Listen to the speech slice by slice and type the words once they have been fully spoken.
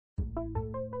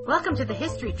Welcome to the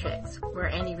History Tricks, where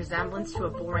any resemblance to a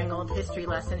boring old history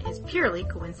lesson is purely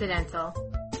coincidental.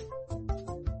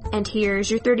 And here's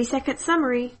your 30-second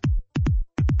summary.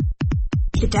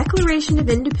 The Declaration of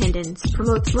Independence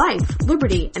promotes life,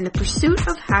 liberty, and the pursuit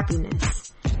of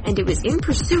happiness. And it was in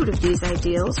pursuit of these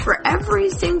ideals for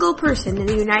every single person in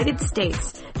the United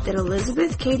States that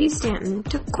Elizabeth Cady Stanton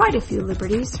took quite a few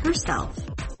liberties herself.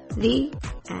 The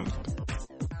end.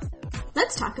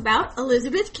 Let's talk about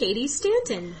Elizabeth Cady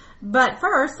Stanton. But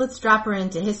first, let's drop her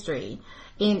into history.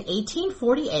 In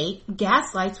 1848,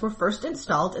 gas lights were first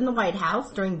installed in the White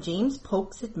House during James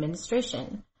Polk's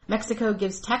administration. Mexico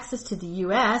gives Texas to the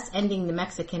U.S., ending the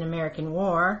Mexican-American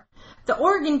War. The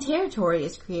Oregon Territory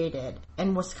is created,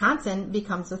 and Wisconsin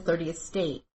becomes the 30th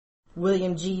state.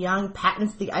 William G. Young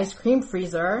patents the ice cream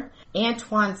freezer.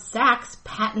 Antoine Sax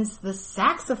patents the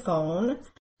saxophone.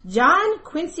 John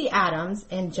Quincy Adams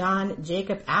and John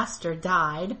Jacob Astor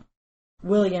died.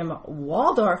 William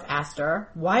Waldorf Astor,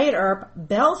 Wyatt Earp,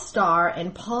 Belle Starr,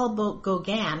 and Paul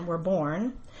Gauguin were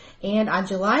born. And on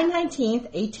July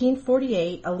 19th,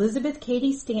 1848, Elizabeth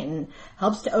Cady Stanton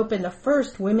helps to open the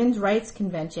first Women's Rights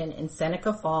Convention in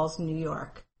Seneca Falls, New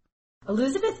York.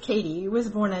 Elizabeth Cady was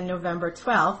born on November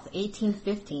 12th,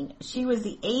 1815. She was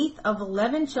the 8th of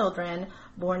 11 children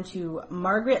born to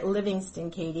Margaret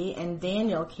Livingston Cady and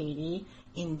Daniel Cady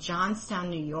in Johnstown,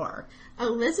 New York.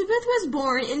 Elizabeth was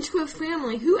born into a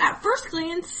family who, at first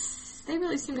glance, they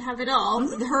really seem to have it all.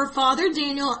 Mm-hmm. Her father,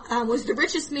 Daniel, was the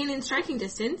richest man in striking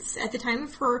distance. At the time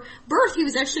of her birth, he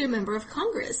was actually a member of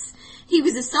Congress. He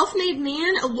was a self-made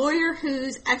man, a lawyer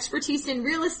whose expertise in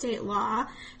real estate law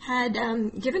had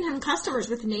given him customers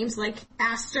with names like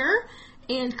Astor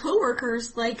and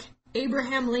co-workers like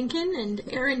Abraham Lincoln and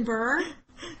Aaron Burr.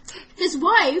 His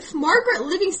wife, Margaret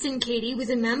Livingston Cady, was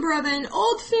a member of an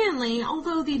old family,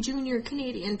 although the junior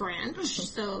Canadian branch,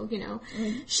 so,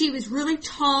 she was really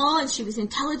tall, and she was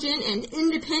intelligent and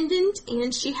independent,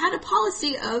 and she had a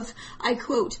policy of, I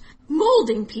quote,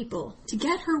 molding people to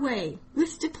get her way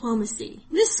with diplomacy.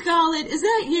 Miss Scarlett, is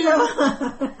that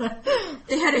you?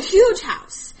 They had a huge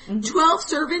house, 12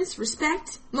 servants,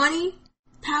 respect, money,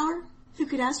 power. Who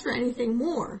could ask for anything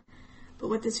more? But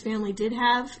what this family did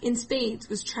have in spades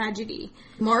was tragedy.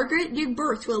 Margaret gave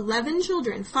birth to 11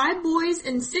 children, 5 boys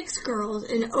and 6 girls,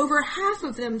 and over half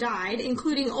of them died,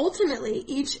 including ultimately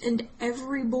each and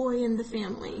every boy in the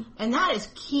family. And that is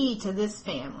key to this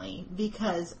family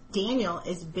because Daniel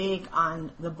is big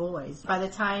on the boys. By the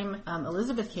time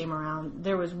Elizabeth came around,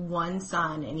 there was one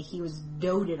son and he was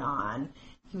doted on.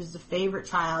 He was the favorite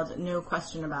child, no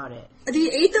question about it. The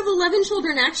 8th of 11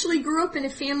 children actually grew up in a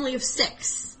family of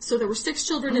 6. So there were 6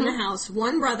 children in the house,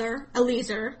 1 brother,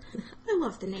 Eliezer. I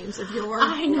love the names of your...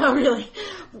 I know, really.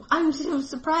 I'm so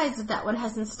surprised that one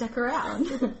hasn't stuck around.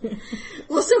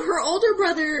 Well, so her older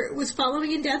brother was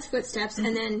following in Dad's footsteps,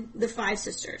 and then the 5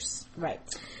 sisters. Right.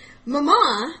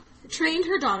 Mama trained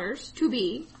her daughters to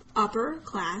be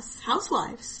upper-class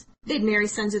housewives. They'd marry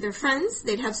sons of their friends,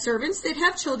 they'd have servants, they'd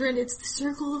have children. It's the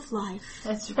circle of life.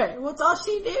 That's right. Well, it's all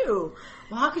she knew.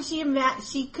 Well, how could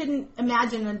she couldn't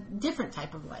imagine a different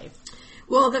type of life.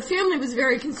 Well, the family was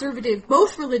very conservative,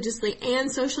 both religiously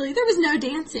and socially. There was no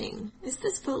dancing. Is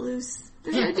this footloose?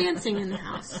 There's no dancing in the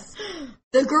house.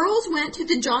 The girls went to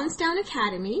the Johnstown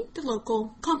Academy, the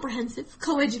local comprehensive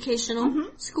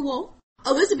coeducational school.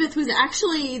 Elizabeth was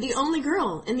actually the only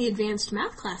girl in the advanced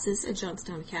math classes at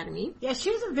Johnstown Academy. Yeah,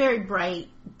 she was a very bright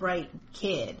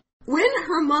kid. When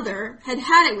her mother had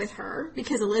it with her,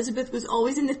 because Elizabeth was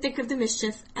always in the thick of the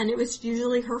mischief, and it was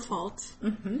usually her fault,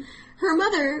 her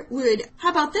mother would, how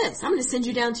about this? I'm going to send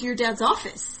you down to your dad's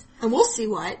office, and we'll see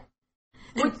what.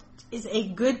 Which is a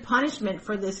good punishment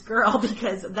for this girl,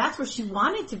 because that's where she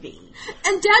wanted to be.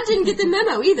 And Dad didn't get the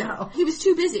memo either. No. He was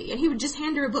too busy, and he would just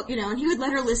hand her a book, and he would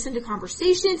let her listen to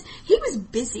conversations. He was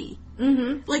busy.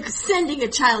 Like sending a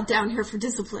child down here for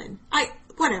discipline. I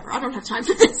don't have time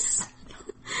for this.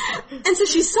 And so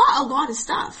she saw a lot of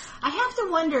stuff. I have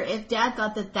to wonder if Dad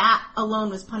thought that alone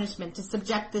was punishment to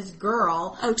subject this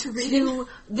girl to reading? To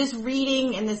this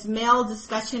reading and this male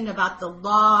discussion about the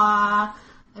law.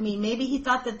 I mean, maybe he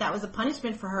thought that was a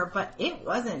punishment for her, but it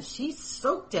wasn't. She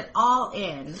soaked it all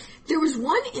in. There was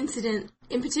one incident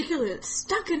in particular that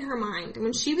stuck in her mind.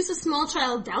 When she was a small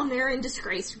child down there in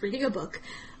disgrace reading a book,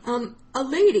 a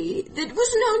lady that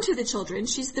was known to the children,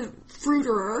 she's the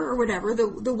fruiterer or whatever,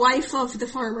 the wife of the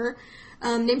farmer,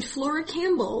 named Flora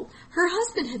Campbell, her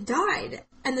husband had died.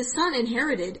 And the son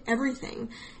inherited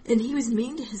everything. And he was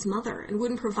mean to his mother and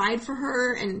wouldn't provide for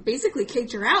her and basically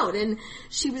kicked her out. And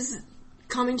she was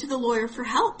coming to the lawyer for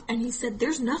help, and he said,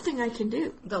 there's nothing I can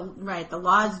do. The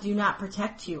laws do not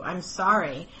protect you. I'm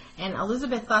sorry. And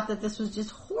Elizabeth thought that this was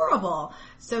just horrible.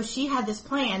 So she had this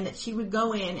plan that she would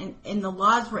go in, and the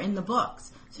laws were in the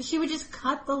books. So she would just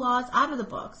cut the laws out of the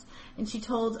books. And she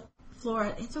told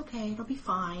Flora, it's okay, it'll be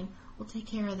fine. We'll take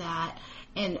care of that.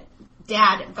 And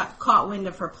Dad got caught wind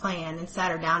of her plan and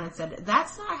sat her down and said,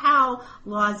 that's not how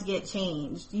laws get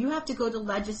changed. You have to go to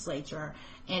legislature,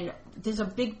 and there's a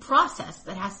big process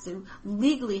that has to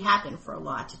legally happen for a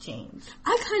law to change.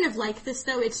 I kind of like this,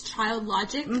 though. It's child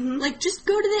logic. Mm-hmm. Like, just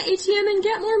go to the ATM and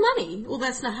get more money. Well,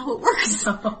 that's not how it works.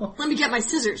 No. Let me get my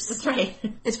scissors. That's right.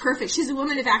 It's perfect. She's a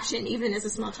woman of action, even as a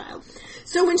small child.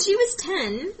 So when she was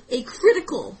 10, a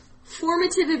critical,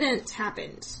 formative event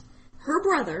happened. Her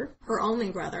brother, her only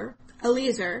brother,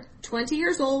 Eliezer, 20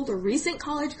 years old, a recent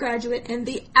college graduate, and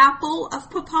the apple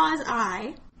of Papa's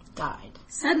eye, died.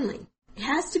 Suddenly. It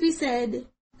has to be said,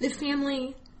 the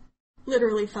family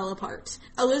literally fell apart.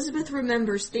 Elizabeth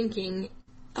remembers thinking,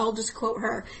 I'll just quote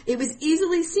her, it was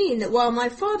easily seen that while my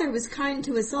father was kind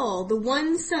to us all, the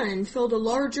one son filled a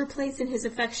larger place in his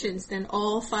affections than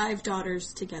all 5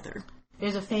 daughters together.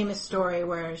 There's a famous story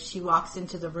where she walks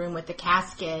into the room with the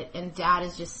casket and Dad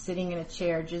is just sitting in a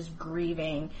chair just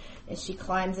grieving, and she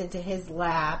climbs into his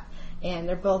lap and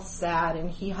they're both sad, and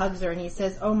he hugs her and he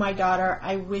says, oh my daughter,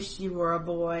 I wish you were a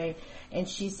boy. And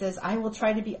she says, I will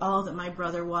try to be all that my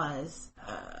brother was.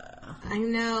 I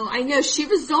know. She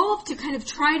resolved to kind of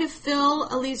try to fill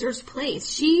Eliezer's place.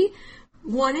 She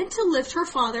wanted to lift her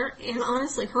father and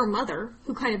honestly her mother,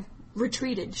 who kind of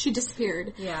retreated. She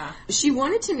disappeared. Yeah. She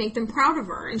wanted to make them proud of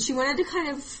her, and she wanted to kind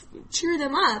of cheer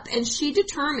them up, and she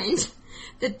determined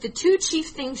that the 2 chief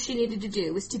things she needed to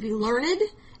do was to be learned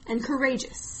and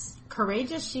courageous.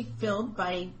 Courageous she filled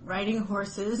by riding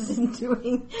horses and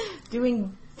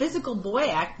doing physical boy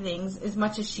act things as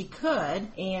much as she could,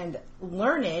 and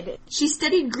learned. She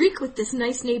studied Greek with this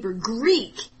nice neighbor,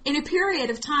 Greek, in a period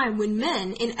of time when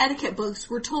men in etiquette books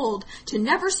were told to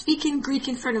never speak in Greek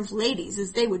in front of ladies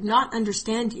as they would not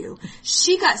understand you.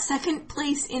 She got 2nd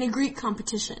place in a Greek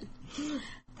competition.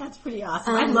 That's pretty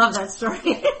awesome. I love that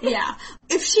story. Yeah.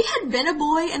 If she had been a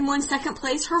boy and won 2nd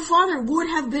place, her father would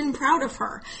have been proud of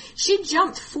her. She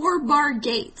jumped 4 bar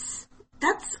gates.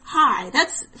 That's high.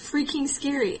 That's freaking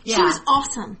scary. Yeah. She was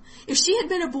awesome. If she had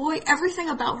been a boy,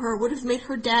 everything about her would have made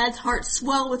her dad's heart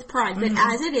swell with pride. But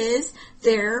as it is,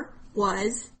 there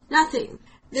was nothing.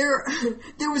 There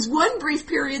was one brief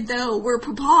period, though, where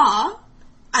Papa,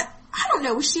 I don't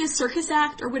know, was she a circus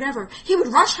act or whatever? He would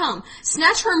rush home,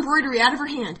 snatch her embroidery out of her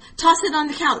hand, toss it on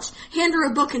the couch, hand her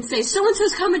a book and say,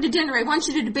 so-and-so's coming to dinner. I want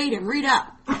you to debate him. Read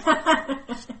up.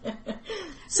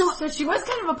 So she was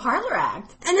kind of a parlor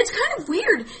act. And it's kind of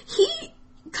weird. He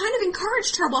kind of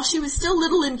encouraged her while she was still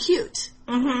little and cute.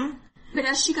 Mm-hmm. But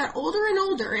as she got older and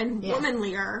older and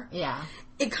womanlier,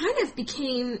 it kind of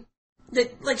became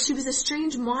that, like, she was a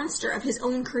strange monster of his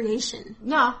own creation.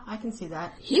 No, I can see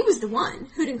that. He was the one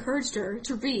who'd encouraged her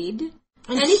to read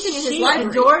anything in his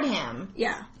library. She adored him.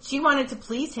 Yeah. She wanted to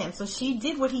please him, so she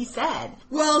did what he said.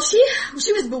 Well, she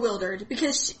was bewildered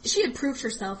because she had proved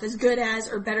herself as good as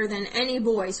or better than any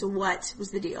boy, so what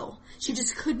was the deal? She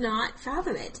just could not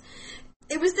fathom it.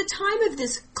 It was the time of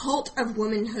this cult of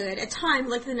womanhood, a time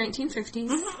like the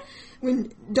 1950s,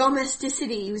 when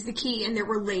domesticity was the key, and there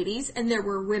were ladies and there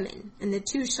were women, and the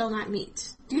 2 shall not meet.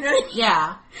 Do you know what I mean?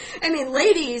 Yeah. I mean,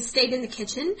 ladies stayed in the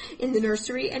kitchen, in the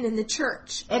nursery, and in the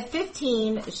church. At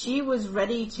 15, she was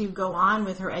ready to go on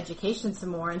with her education some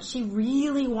more, and she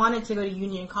really wanted to go to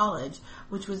Union College,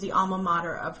 which was the alma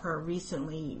mater of her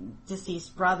recently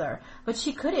deceased brother. But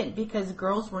she couldn't because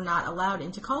girls were not allowed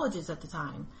into colleges at the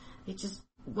time. It just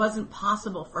wasn't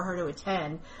possible for her to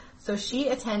attend. So she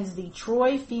attends the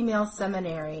Troy Female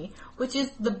Seminary, which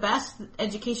is the best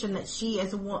education that she,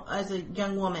 as a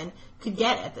young woman, could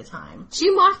get at the time. She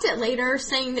mocked it later,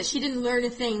 saying that she didn't learn a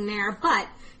thing there, but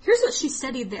here's what she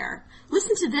studied there.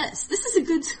 Listen to this. This is a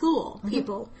good school,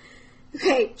 people.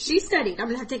 Okay, she studied, I'm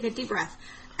going to have to take a deep breath,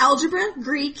 algebra,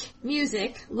 Greek,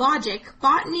 music, logic,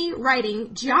 botany,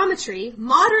 writing, geometry,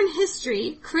 modern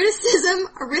history, criticism,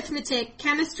 arithmetic,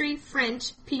 chemistry,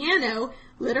 French, piano,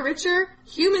 literature,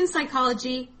 human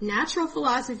psychology, natural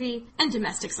philosophy, and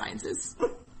domestic sciences.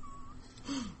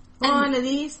 One of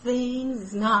these things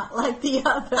is not like the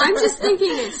other. I'm just thinking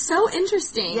it's so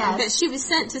interesting that she was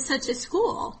sent to such a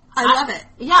school. I love it.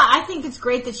 Yeah, I think it's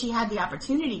great that she had the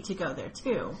opportunity to go there,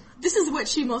 too. This is what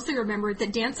she mostly remembered,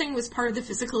 that dancing was part of the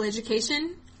physical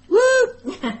education. Woo!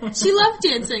 She loved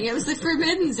dancing. It was the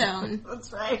forbidden zone.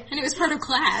 That's right. And it was part of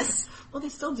class. Well, they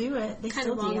still do it. They kind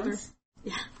still of dance.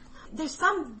 Yeah. There's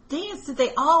some dance that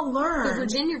they all learn. The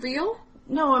Virginia Reel?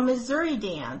 No, a Missouri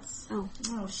dance. Oh.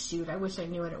 Oh, shoot. I wish I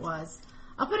knew what it was.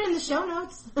 I'll put it in the show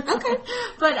notes. Okay.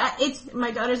 But it's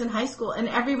my daughter's in high school, and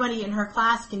everybody in her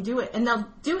class can do it, and they'll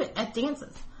do it at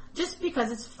dances just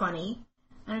because it's funny,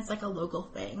 and it's like a local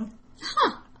thing.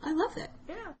 Huh. I love that.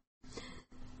 Yeah.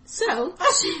 So,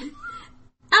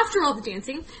 after all the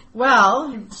dancing...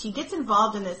 Well, she gets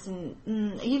involved in this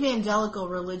evangelical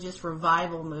religious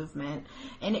revival movement,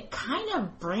 and it kind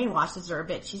of brainwashes her a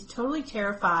bit. She's totally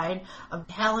terrified of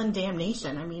hell and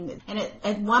damnation. I mean, and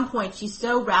at one point, she's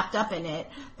so wrapped up in it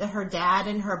that her dad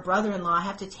and her brother-in-law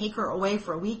have to take her away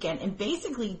for a weekend and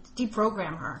basically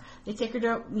deprogram her. They take her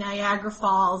to Niagara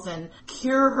Falls and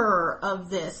cure her of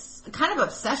this kind of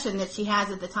obsession that she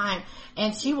has at the time,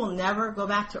 and she will never go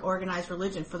back to organized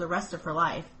religion for the rest of her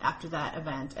life after that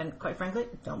event. And quite frankly,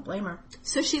 don't blame her.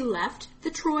 So she left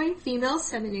the Troy Female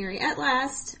Seminary at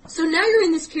last. So now you're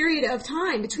in this period of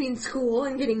time between school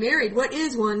and getting married. What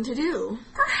is one to do?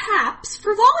 Perhaps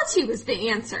frivolity was the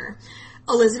answer.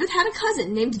 Elizabeth had a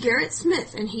cousin named Garrett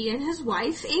Smith, and he and his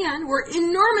wife, Anne, were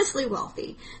enormously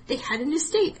wealthy. They had an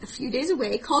estate a few days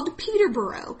away called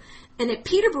Peterborough. And at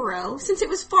Peterborough, since it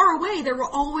was far away, there were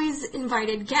always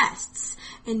invited guests.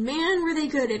 And man, were they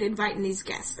good at inviting these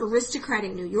guests.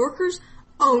 Aristocratic New Yorkers,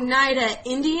 Oneida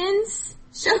Indians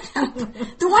showed up.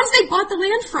 The ones they bought the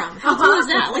land from. How cool is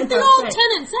that? Like the old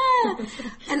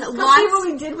tenants. And lots people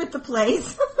we did with the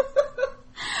place.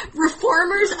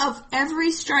 Reformers of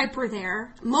every stripe were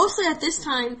there. Mostly at this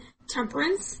time,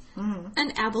 temperance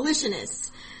and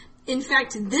abolitionists. In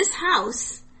fact, this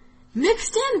house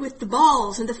mixed in with the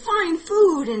balls and the fine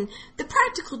food and the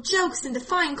practical jokes and the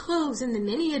fine clothes and the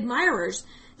many admirers.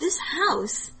 This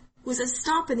house was a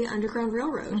stop in the Underground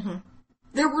Railroad. Mm-hmm.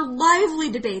 There were lively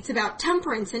debates about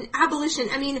temperance and abolition.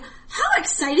 I mean, how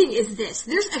exciting is this?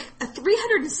 There's a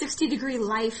 360-degree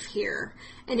life here,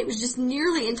 and it was just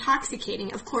nearly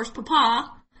intoxicating. Of course,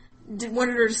 Papa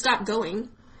wanted her to stop going.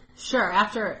 Sure,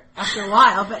 after a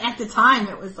while, but at the time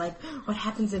it was like, what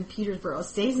happens in Petersboro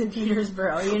stays in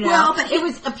Petersboro, you know. Well, but it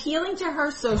was appealing to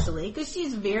her socially, because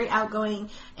she's very outgoing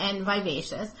and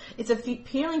vivacious. It's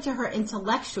appealing to her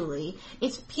intellectually.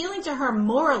 It's appealing to her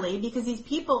morally, because these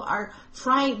people are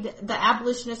trying, the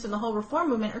abolitionists and the whole reform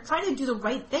movement are trying to do the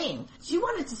right thing. She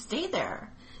wanted to stay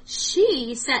there.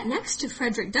 She sat next to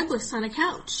Frederick Douglass on a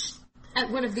couch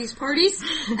at one of these parties,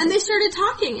 and they started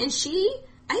talking, and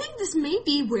I think this may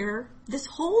be where this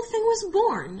whole thing was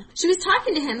born. She was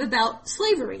talking to him about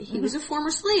slavery. He was a former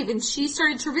slave, and she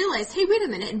started to realize, hey, wait a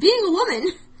minute, being a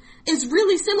woman is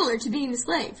really similar to being a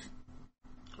slave.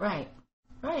 Right.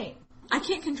 I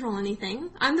can't control anything.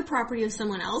 I'm the property of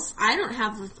someone else. I don't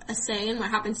have a say in what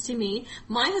happens to me.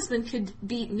 My husband could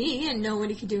beat me, and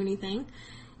nobody could do anything.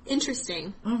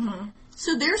 Interesting. Mm-hmm.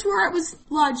 So there's where it was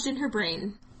lodged in her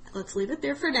brain. Let's leave it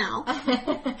there for now.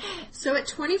 So at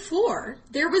 24,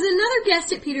 there was another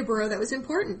guest at Peterborough that was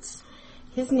important.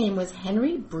 His name was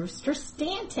Henry Brewster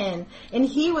Stanton, and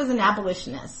he was an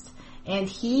abolitionist. And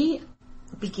he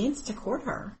begins to court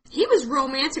her. He was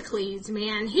romantically,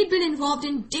 man. He'd been involved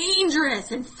in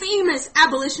dangerous and famous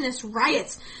abolitionist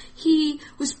riots. He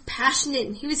was passionate,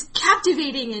 and he was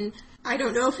captivating, and I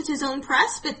don't know if it's his own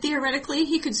press, but theoretically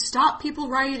he could stop people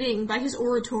rioting by his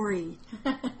oratory.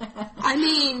 I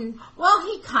mean... Well,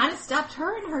 he kind of stopped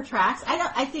her in her tracks.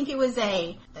 I think it was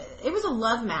a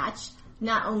love match,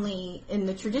 not only in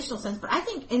the traditional sense, but I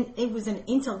think it was an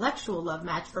intellectual love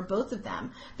match for both of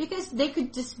them. Because they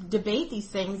could just debate these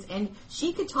things, and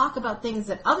she could talk about things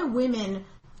that other women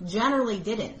generally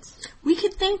didn't. We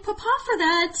could thank Papa for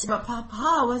that. But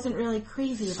Papa wasn't really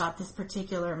crazy about this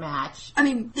particular match. I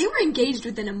mean, they were engaged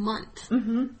within a month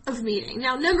of meeting.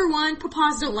 Now, number one,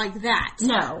 Papas don't like that.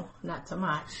 No, not so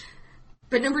much.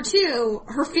 But number two,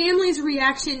 her family's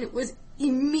reaction was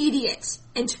immediate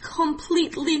and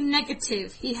completely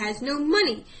negative. He has no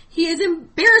money. He is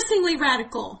embarrassingly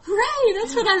radical. Hooray,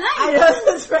 that's what I like. I know,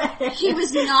 that's right. He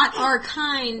was not our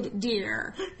kind,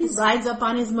 dear. He rides up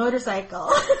on his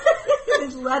motorcycle.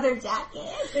 His leather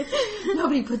jacket.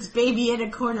 Nobody puts baby in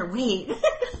a corner. Wait.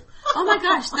 Oh my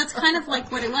gosh, that's kind of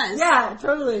like what it was. Yeah,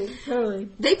 totally.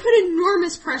 They put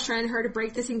enormous pressure on her to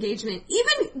break this engagement,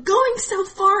 even going so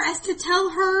far as to tell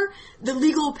her the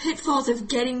legal pitfalls of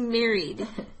getting married.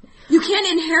 You can't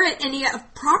inherit any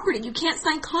property. You can't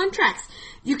sign contracts.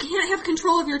 You can't have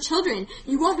control of your children.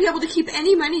 You won't be able to keep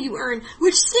any money you earn,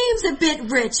 which seems a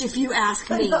bit rich if you ask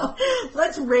me. No,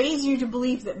 let's raise you to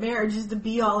believe that marriage is the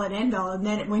be-all and end-all, and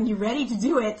then when you're ready to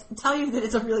do it, tell you that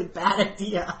it's a really bad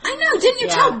idea. I know. Didn't you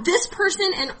tell this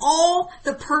person and all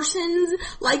the persons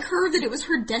like her that it was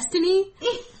her destiny?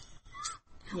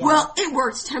 Yeah. Well, it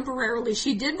worked temporarily.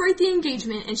 She did break the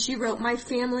engagement, and she wrote, "My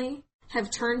family have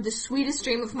turned the sweetest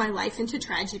dream of my life into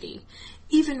tragedy.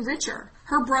 Even richer,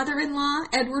 her brother-in-law,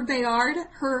 Edward Bayard,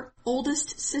 her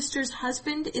oldest sister's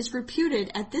husband, is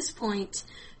reputed at this point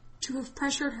to have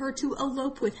pressured her to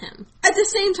elope with him. At the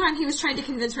same time, he was trying to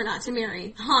convince her not to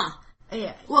marry.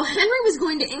 Yeah. Well, Henry was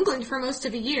going to England for most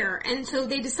of a year, and so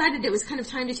they decided it was kind of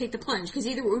time to take the plunge, because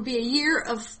either it would be a year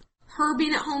of her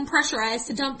being at home pressurized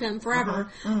to dump him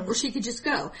forever, or she could just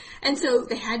go. And so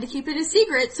they had to keep it a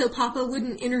secret so Papa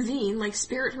wouldn't intervene, like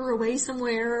spirit her away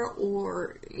somewhere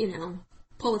or,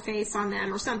 pull a face on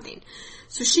them or something.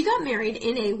 So she got married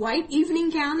in a white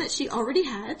evening gown that she already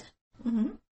had.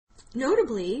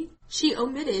 Notably, she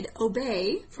omitted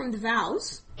obey from the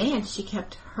vows. And she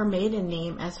kept her maiden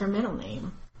name as her middle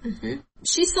name.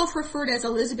 She self-referred as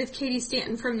Elizabeth Cady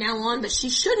Stanton from now on, but she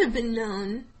should have been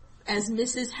known as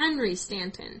Mrs. Henry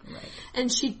Stanton. Right.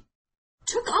 And she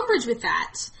took umbrage with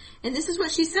that. And this is what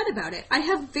she said about it. I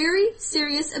have very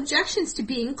serious objections to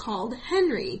being called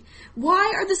Henry.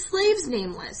 Why are the slaves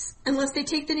nameless, unless they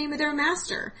take the name of their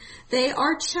master? They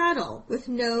are chattel, with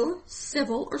no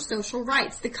civil or social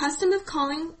rights. The custom of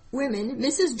calling women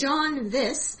Mrs. John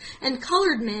this, and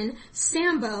colored men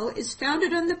Sambo, is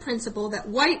founded on the principle that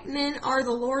white men are the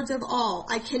lords of all.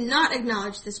 I cannot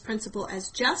acknowledge this principle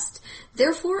as just,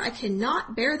 therefore I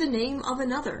cannot bear the name of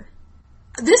another.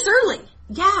 This early.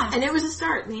 Yeah. And it was a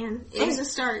start, man. It was a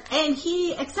start. And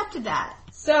he accepted that.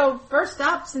 So first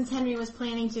up, since Henry was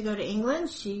planning to go to England,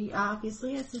 she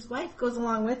obviously, as his wife, goes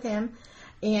along with him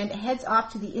and heads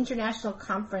off to the International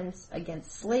Conference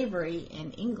Against Slavery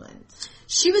in England.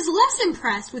 She was less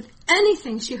impressed with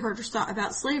anything she heard or saw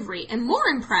about slavery, and more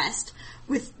impressed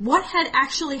with what had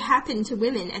actually happened to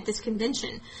women at this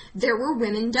convention. There were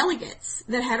women delegates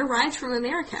that had arrived from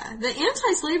America. The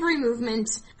anti-slavery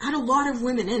movement had a lot of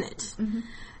women in it.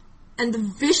 And the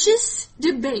vicious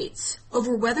debates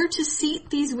over whether to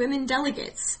seat these women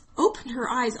delegates opened her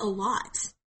eyes a lot.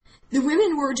 The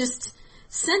women were just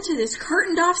sent to this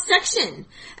curtained-off section,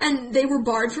 and they were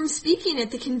barred from speaking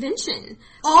at the convention.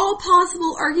 All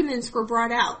possible arguments were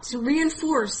brought out to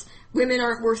reinforce women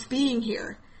aren't worth being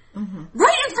here. Right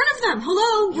in front of them.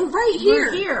 Hello, we're right here.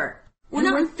 We're here. We're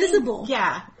not visible.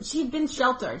 Yeah. She'd been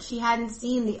sheltered. She hadn't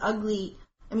seen the ugly,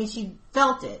 she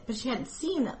felt it, but she hadn't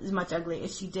seen as much ugly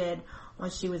as she did when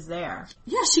she was there.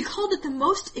 Yeah, she called it the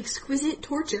most exquisite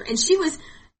torture, and she was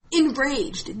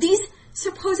enraged. These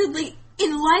supposedly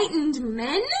enlightened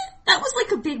men? That was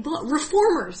like a big blow.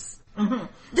 Reformers.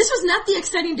 This was not the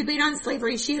exciting debate on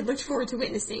slavery she had looked forward to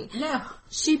witnessing. No.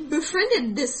 She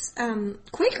befriended this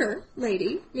Quaker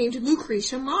lady named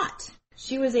Lucretia Mott.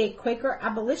 She was a Quaker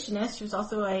abolitionist. She was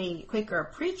also a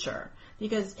Quaker preacher,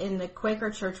 because in the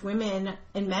Quaker church, women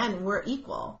and men were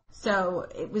equal. So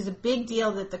it was a big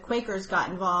deal that the Quakers got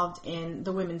involved in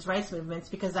the women's rights movements,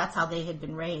 because that's how they had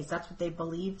been raised. That's what they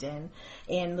believed in.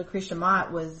 And Lucretia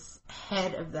Mott was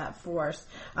head of that force.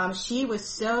 She was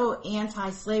so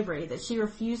anti-slavery that she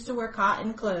refused to wear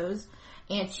cotton clothes,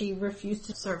 and she refused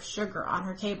to serve sugar on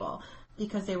her table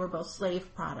because they were both slave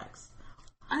products.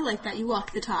 I like that. You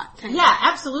walk the talk. Kind Yeah,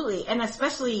 absolutely. And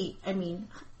especially,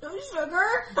 no sugar.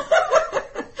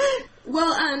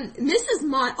 Well, Mrs.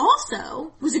 Mott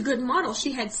also was a good model.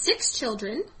 She had 6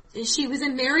 children. She was a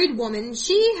married woman.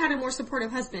 She had a more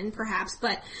supportive husband, perhaps,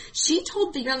 but she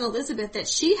told the young Elizabeth that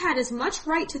she had as much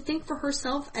right to think for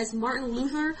herself as Martin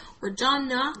Luther or John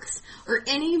Knox or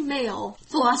any male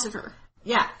philosopher.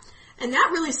 Yeah. And that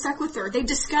really stuck with her. They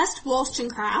discussed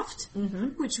Wollstonecraft,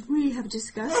 which we have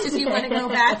discussed if you want to go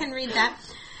back and read that.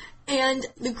 And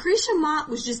Lucretia Mott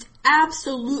was just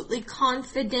absolutely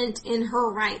confident in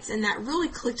her rights, and that really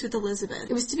clicked with Elizabeth.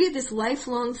 It was to be this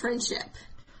lifelong friendship.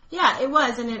 Yeah, it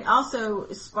was, and it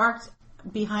also sparked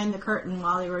behind the curtain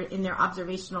while they were in their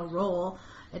observational role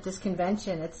at this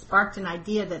convention. It sparked an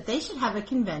idea that they should have a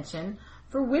convention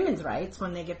for women's rights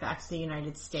when they get back to the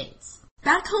United States.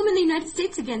 Back home in the United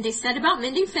States again, they set about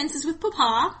mending fences with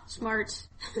Papa. Smart.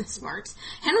 Smart.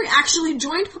 Henry actually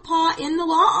joined Papa in the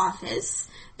law office.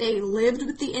 They lived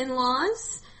with the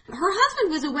in-laws. Her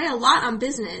husband was away a lot on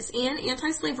business and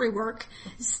anti-slavery work.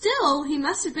 Still, he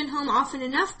must have been home often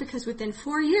enough, because within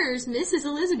 4 years, Mrs.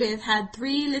 Elizabeth had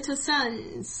 3 little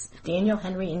sons. Daniel,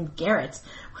 Henry, and Garrett.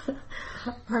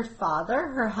 Her father,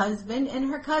 her husband,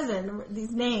 and her cousin.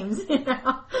 These names,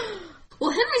 Well,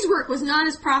 Henry's work was not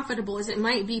as profitable as it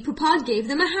might be. Papa gave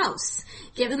them a house.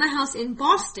 Gave them a house in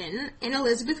Boston, and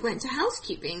Elizabeth went to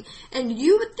housekeeping. And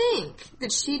you would think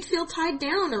that she'd feel tied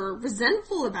down or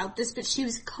resentful about this, but she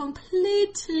was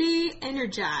completely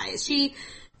energized. She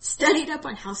studied up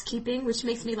on housekeeping, which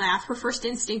makes me laugh. Her first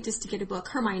instinct is to get a book.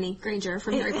 Hermione Granger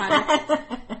from Harry Potter.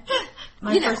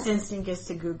 My first instinct is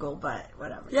to Google, but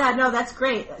whatever. Yeah, no, that's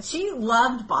great. She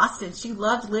loved Boston. She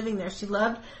loved living there. She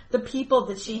loved the people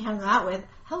that she hung out with.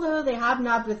 Hello, they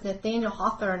hobnobbed with Nathaniel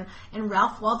Hawthorne and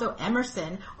Ralph Waldo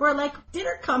Emerson, who are like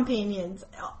dinner companions.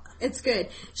 It's good.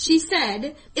 She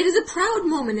said, "It is a proud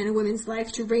moment in a woman's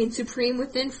life to reign supreme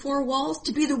within four walls,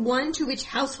 to be the one to which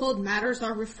household matters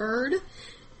are referred."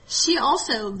 She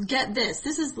also, get this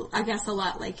is, I guess, a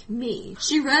lot like me.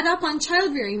 She read up on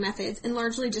child-rearing methods and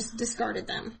largely just discarded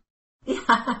them.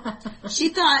 Yeah. She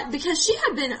thought, because she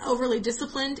had been overly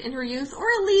disciplined in her youth, or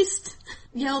at least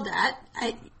yelled at,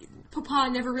 Papa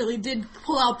never really did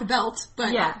pull out the belt,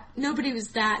 but nobody was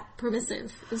that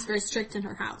permissive. It was very strict in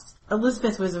her house.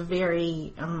 Elizabeth was a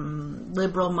very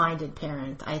liberal-minded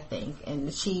parent, I think,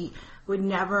 and she would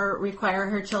never require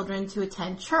her children to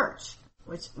attend church,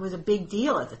 which was a big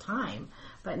deal at the time,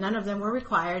 but none of them were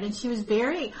required. And she was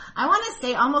very, I want to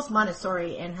say, almost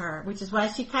Montessori in her, which is why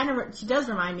she she does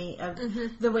remind me of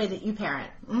the way that you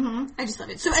parent. Mm-hmm. I just love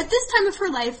it. So at this time of her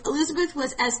life, Elizabeth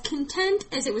was as content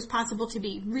as it was possible to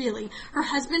be, really. Her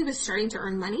husband was starting to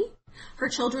earn money. Her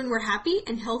children were happy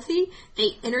and healthy.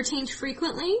 They entertained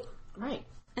frequently. Right.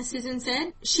 As Susan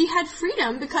said, she had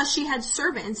freedom because she had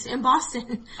servants in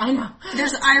Boston. I know.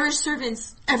 There's Irish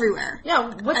servants everywhere.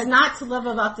 Yeah, what's not to love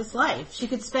about this life? She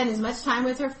could spend as much time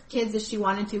with her kids as she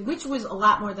wanted to, which was a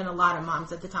lot more than a lot of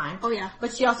moms at the time. Oh, yeah.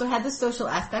 But she also had the social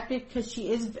aspect because she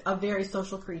is a very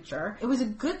social creature. It was a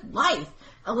good life.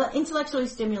 Intellectually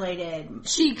stimulated.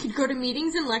 She could go to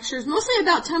meetings and lectures, mostly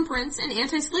about temperance and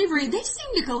anti-slavery. They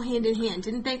seemed to go hand in hand,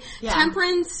 didn't they? Yeah.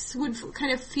 Temperance would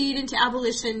kind of feed into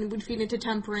abolition, would feed into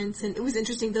temperance, and it was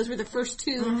interesting. Those were the first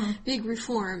two big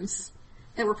reforms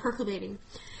that were percolating.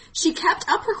 She kept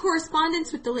up her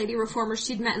correspondence with the lady reformers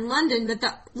she'd met in London,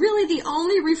 but really the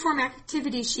only reform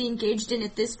activity she engaged in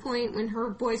at this point, when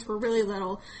her boys were really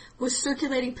little, was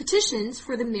circulating petitions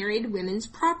for the Married Women's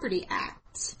Property Act.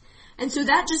 And so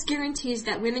that just guarantees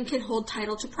that women could hold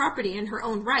title to property in her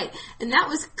own right. And that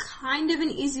was kind of an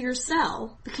easier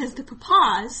sell because the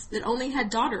papas that only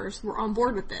had daughters were on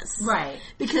board with this. Right.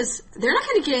 Because they're not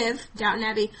going to give, Downton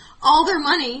Abbey, all their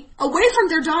money away from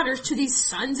their daughters to these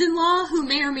sons-in-law who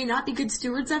may or may not be good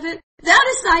stewards of it.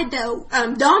 That aside, though,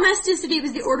 domesticity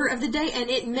was the order of the day, and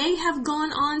it may have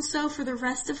gone on so for the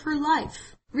rest of her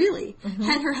life. Really,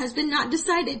 had her husband not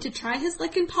decided to try his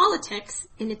luck in politics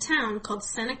in a town called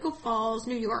Seneca Falls,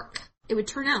 New York. It would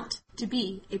turn out to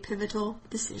be a pivotal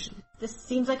decision. This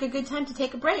seems like a good time to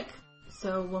take a break.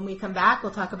 So when we come back,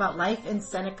 we'll talk about life in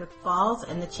Seneca Falls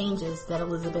and the changes that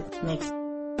Elizabeth makes.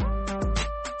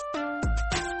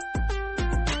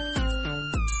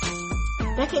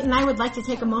 Beckett and I would like to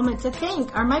take a moment to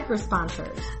thank our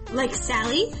micro-sponsors. Like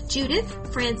Sally,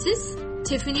 Judith, Francis,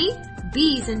 Tiffany,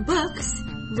 Bees and Books,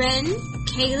 Ren,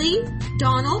 Kaylee,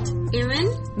 Donald, Aaron,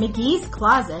 McGee's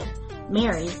Closet,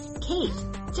 Mary, Kate,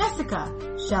 Jessica,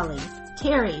 Shelley,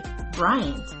 Terry,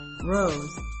 Bryant,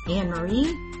 Rose, Anne-Marie,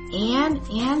 Anne,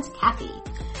 and Kathy,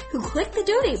 who clicked the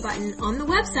donate button on the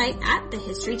website at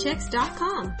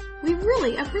thehistorychicks.com. We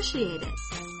really appreciate it.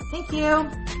 Thank you.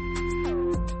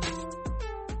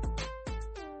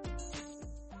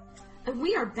 And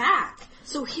we are back.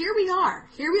 So here we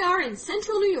are in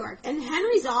central New York, and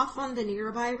Henry's off on the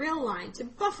nearby rail line to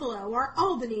Buffalo or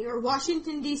Albany or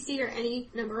Washington, D.C. or any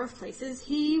number of places.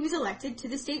 He was elected to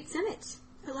the state senate.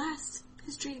 At last,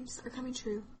 his dreams are coming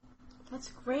true.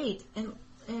 That's great. And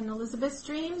Elizabeth's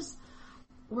dreams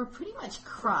were pretty much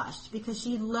crushed because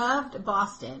she loved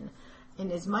Boston.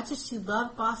 And as much as she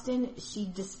loved Boston, she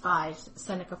despised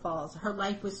Seneca Falls. Her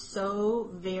life was so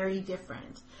very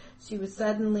different. She was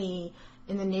suddenly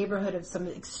in the neighborhood of some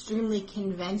extremely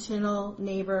conventional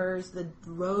neighbors. The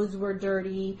roads were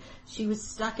dirty. She was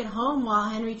stuck at home while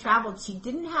Henry traveled. She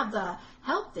didn't have the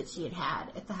help that she had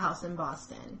at the house in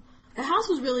Boston. The house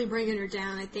was really bringing her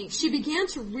down, I think. She began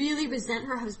to really resent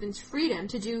her husband's freedom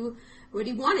to do what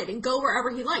he wanted and go wherever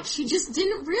he liked. She just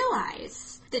didn't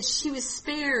realize that she was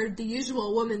spared the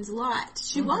usual woman's lot.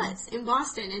 She was in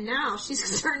Boston, and now she's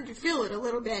starting to feel it a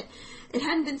little bit. It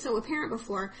hadn't been so apparent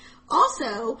before.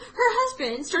 Also, her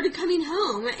husband started coming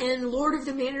home, and Lord of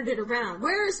the Manor did around.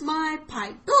 Where's my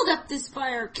pipe? Build up this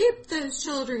fire. Keep those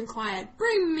children quiet.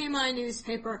 Bring me my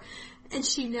newspaper. And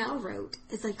she now wrote,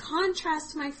 as I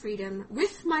contrast my freedom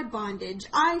with my bondage,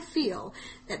 I feel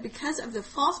that because of the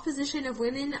false position of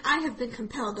women, I have been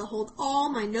compelled to hold all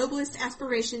my noblest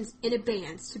aspirations in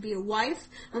abeyance, to be a wife,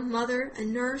 a mother, a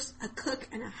nurse, a cook,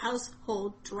 and a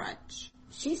household drudge.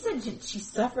 She said she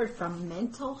suffered from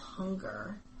mental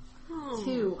hunger,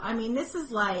 too. I mean, this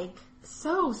is like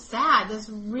so sad. This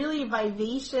really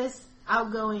vivacious,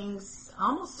 outgoing,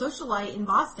 almost socialite in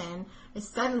Boston is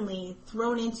suddenly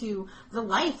thrown into the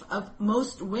life of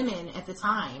most women at the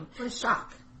time. What a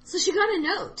shock. So she got a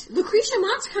note. Lucretia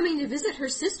Mott's coming to visit her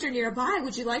sister nearby.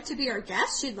 Would you like to be our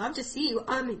guest? She'd love to see you.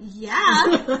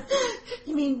 Yeah.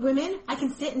 You mean women? I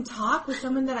can sit and talk with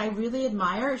someone that I really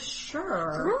admire?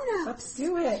 Sure. Grown-ups. Let's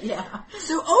do it. Yeah.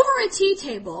 So over a tea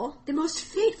table, the most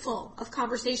fateful of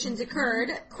conversations occurred.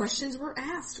 Questions were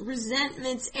asked.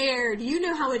 Resentments aired. You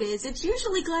know how it is. It's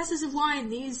usually glasses of wine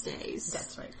these days.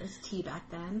 That's right. There's tea back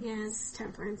then. Yes,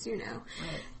 temperance, you know.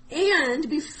 Right. And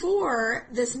before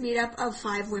this meetup of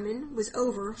 5 women was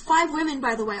over, 5 women,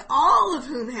 by the way, all of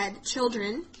whom had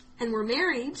children and were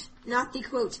married, not the,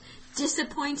 quote,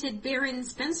 disappointed barren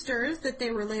spinsters that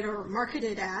they were later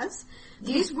marketed as.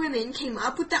 These women came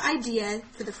up with the idea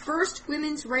for the first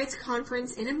women's rights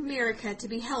conference in America to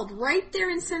be held right there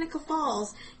in Seneca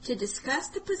Falls to discuss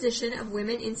the position of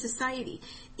women in society.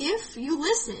 If you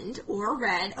listened or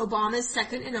read Obama's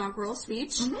second inaugural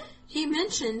speech, he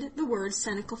mentioned the word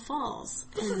Seneca Falls.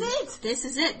 This is it. This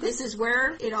is it. This is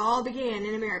where it all began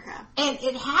in America. And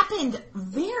it happened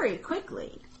very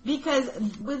quickly. Because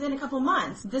within a couple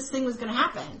months, this thing was going to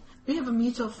happen. We have a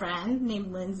mutual friend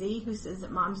named Lindsay who says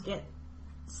that moms get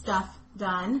stuff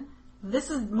done.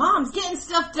 This is moms getting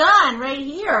stuff done right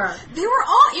here. They were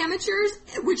all amateurs,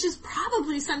 which is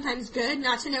probably sometimes good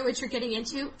not to know what you're getting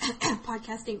into.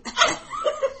 Podcasting.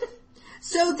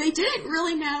 So they didn't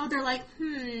really know. They're like,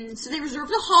 So they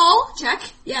reserved a hall. Check.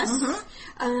 Yes.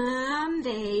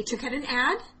 They took out an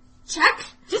ad. Check.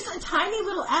 Just a tiny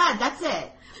little ad. That's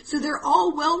it. So they're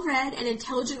all well-read and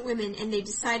intelligent women, and they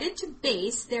decided to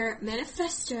base their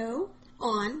manifesto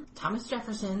on Thomas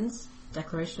Jefferson's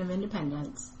Declaration of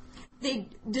Independence. They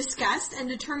discussed and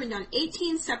determined on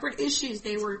 18 separate issues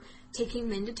they were taking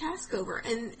men to task over.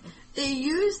 And they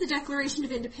used the Declaration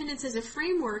of Independence as a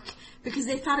framework because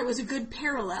they thought it was a good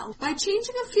parallel. By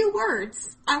changing a few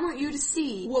words, I want you to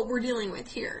see what we're dealing with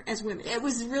here as women. It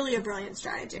was really a brilliant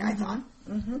strategy, I thought.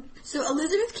 So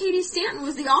Elizabeth Cady Stanton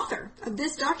was the author of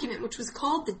this document, which was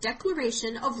called the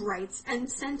Declaration of Rights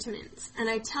and Sentiments. And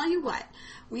I tell you what,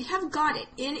 we have got it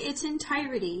in its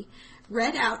entirety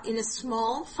read out in a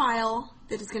small file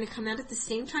that is going to come out at the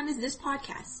same time as this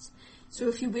podcast. So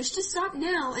if you wish to stop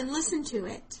now and listen to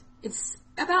it, it's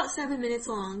about 7 minutes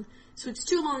long, so it's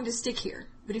too long to stick here.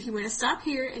 But if you want to stop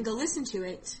here and go listen to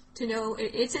it, to know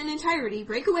it's in entirety,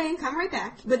 break away and come right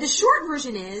back. But the short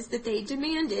version is that they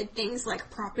demanded things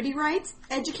like property rights,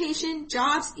 education,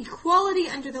 jobs, equality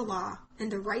under the law,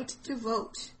 and the right to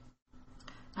vote.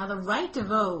 Now, the right to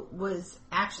vote was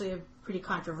actually a pretty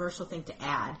controversial thing to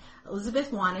add.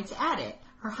 Elizabeth wanted to add it.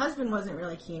 Her husband wasn't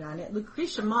really keen on it.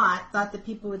 Lucretia Mott thought that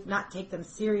people would not take them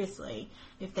seriously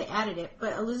if they added it.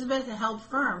 But Elizabeth held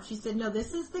firm. She said, no,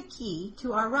 this is the key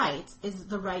to our rights, is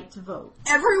the right to vote.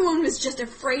 Everyone was just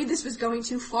afraid this was going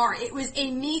too far. It was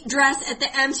a neat dress at the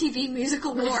MTV Music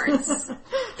Awards.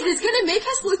 It is going to make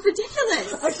us look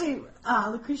ridiculous. Actually,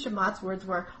 Lucretia Mott's words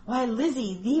were, why,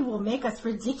 Lizzie, thee will make us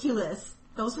ridiculous.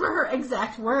 Those were her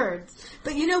exact words.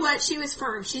 But you know what? She was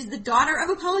firm. She's the daughter of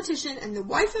a politician and the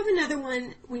wife of another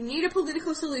one. We need a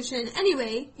political solution.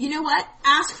 Anyway, you know what?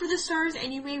 Ask for the stars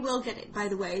and you may well get it, by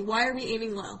the way. Why are we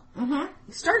aiming low?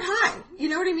 Start high. You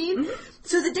know what I mean?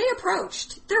 So the day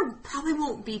approached. There probably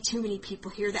won't be too many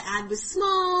people here. The ad was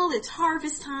small. It's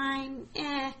harvest time.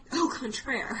 Au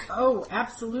contraire. Oh,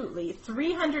 absolutely.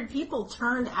 300 people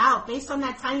turned out based on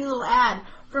that tiny little ad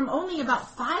from only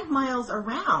about 5 miles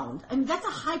around. I mean, that's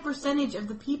a high percentage of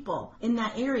the people in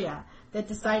that area that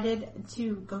decided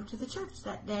to go to the church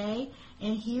that day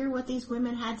and hear what these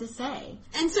women had to say.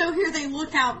 And so here they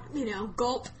look out,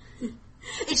 gulp.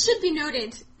 It should be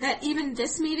noted that even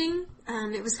this meeting,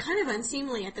 it was kind of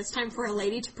unseemly at this time for a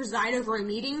lady to preside over a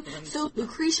meeting. So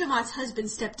Lucretia Mott's husband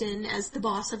stepped in as the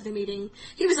boss of the meeting.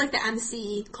 He was like the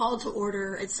MC, called to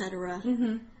order, etc.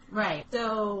 Right.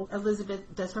 So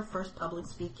Elizabeth does her first public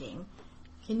speaking.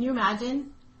 Can you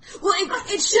imagine? Well,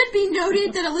 it should be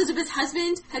noted that Elizabeth's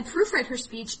husband had proofread her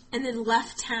speech and then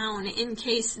left town in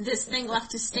case this thing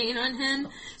left a stain on him.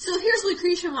 So here's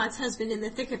Lucretia Mott's husband in the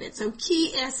thick of it. So,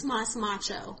 qui es más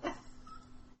macho?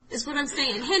 Is what I'm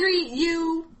saying. Henry,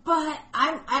 you... But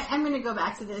I'm going to go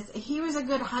back to this. He was a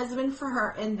good husband for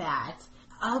her in that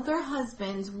other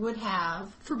husbands would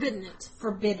have forbidden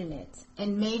it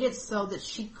and made it so that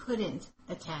she couldn't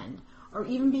attend or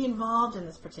even be involved in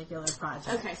this particular project.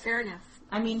 Okay, fair enough.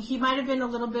 I mean, he might have been a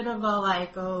little bit of a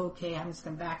like, okay, I'm just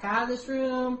going to back out of this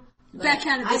room. Back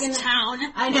out of this town.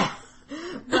 I know.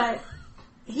 But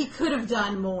he could have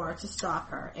done more to stop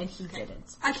her, and he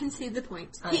didn't. I can see the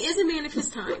point. Right. He is a man of his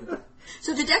time.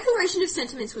 So the Declaration of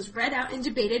Sentiments was read out and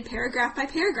debated paragraph by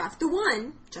paragraph. The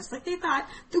one, just like they thought,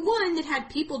 the one that had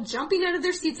people jumping out of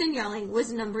their seats and yelling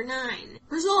was number 9.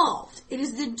 Resolved, it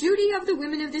is the duty of the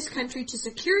women of this country to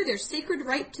secure their sacred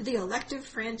right to the elective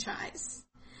franchise.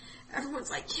 Everyone's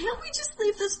like, can't we just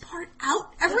leave this part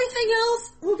out? Everything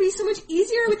else will be so much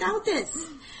easier without this.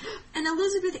 And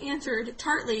Elizabeth answered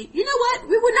tartly, you know what?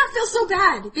 We would not feel so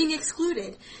bad being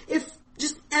excluded if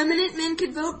just eminent men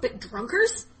could vote, but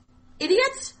drunkards,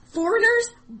 idiots, foreigners,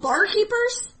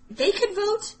 barkeepers, they could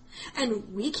vote,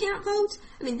 and we can't vote.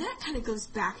 I mean, that kind of goes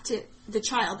back to the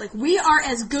child. Like, we are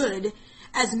as good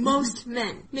as most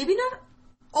men. Maybe not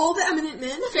all the eminent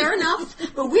men, fair enough,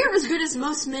 but we're as good as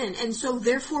most men, and so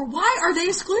therefore, why are they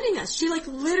excluding us? She, like,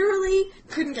 literally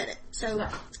couldn't get it. So, no.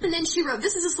 And then she wrote,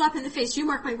 this is a slap in the face, you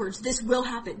mark my words, this will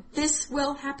happen. This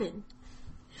will happen.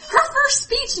 Her first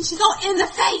speech, and she's all in the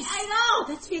face. I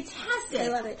know, that's fantastic. I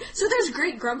love it. So there's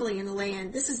great grumbling in the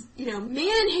land. This is,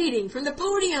 man-hating from the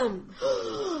podium.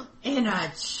 In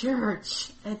a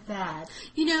church at that.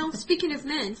 Speaking of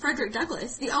men, Frederick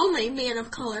Douglass, the only man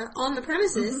of color on the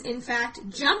premises, in fact,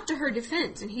 jumped to her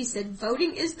defense, and he said,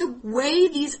 voting is the way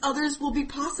these others will be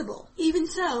possible. Even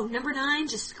so, number 9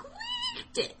 just squeaked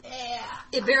it. Yeah.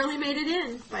 It barely made it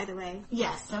in, by the way.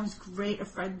 Yes, that was great of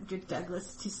Frederick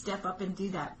Douglass to step up and do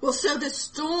that. Well, so the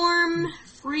storm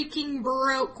freaking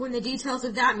broke when the details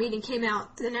of that meeting came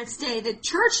out the next day. The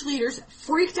church leaders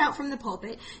freaked out from the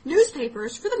pulpit.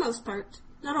 Newspapers, for the most part,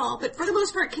 not all, but for the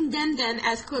most part, condemned them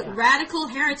as, quote, radical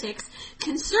heretics.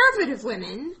 Conservative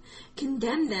women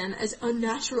condemned them as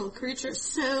unnatural creatures.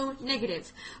 So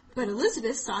negative. But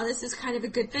Elizabeth saw this as kind of a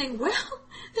good thing. Well,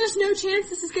 there's no chance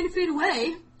this is going to fade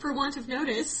away for want of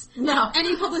notice. No.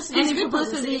 Any publicity is good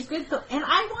publicity. Is good. And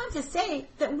I want to say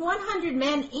that 100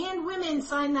 men and women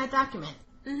signed that document.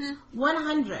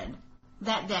 100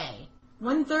 that day.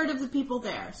 1/3 of the people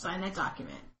there signed that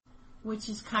document, which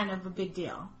is kind of a big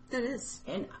deal. That is.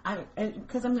 And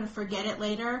because I'm going to forget it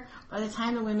later, by the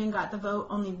time the women got the vote,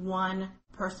 only one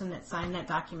person that signed that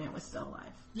document was still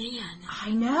alive. Man.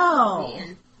 I know.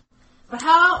 Man. But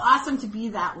how awesome to be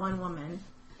that one woman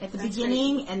at the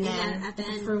beginning right. and then at the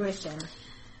fruition.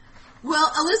 Well,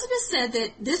 Elizabeth said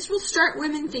that this will start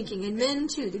women thinking, and men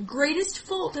too. The greatest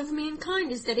fault of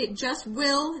mankind is that it just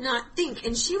will not think.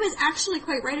 And she was actually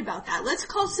quite right about that. Let's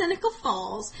call Seneca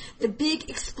Falls the big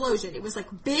explosion. It was like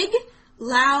big,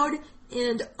 loud,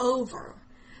 and over.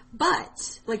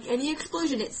 But, like any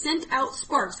explosion, it sent out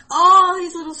sparks. All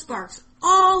these little sparks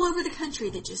all over the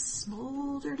country that just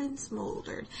smoldered and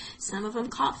smoldered. Some of them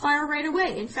caught fire right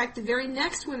away. In fact, the very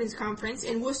next women's conference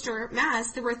in Worcester,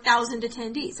 Mass., there were 1,000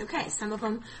 attendees. Okay, some of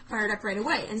them fired up right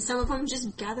away, and some of them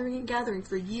just gathering and gathering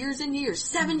for years and years,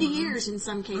 70 years in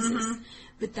some cases.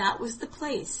 But that was the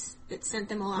place that sent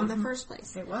them all out in the first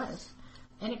place. It was.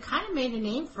 And it kind of made a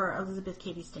name for Elizabeth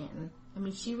Cady Stanton. I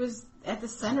mean, she was at the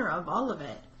center of all of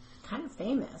it. Kind of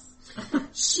famous.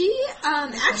 She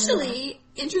actually,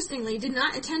 interestingly, did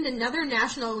not attend another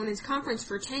National Women's Conference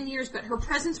for 10 years, but her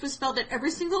presence was felt at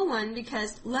every single one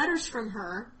because letters from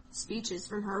her, speeches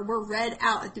from her, were read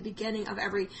out at the beginning of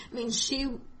every... I mean, she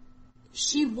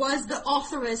was the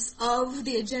authoress of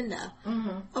the agenda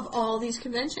of all these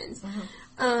conventions.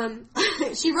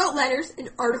 She wrote letters and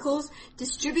articles,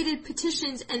 distributed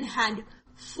petitions, and had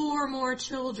 4 more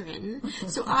children.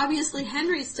 So obviously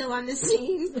Henry's still on the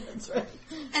scene. That's right.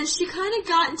 And she kind of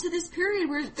got into this period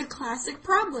where the classic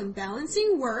problem,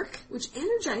 balancing work, which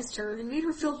energized her and made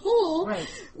her feel whole,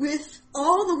 with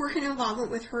all the work and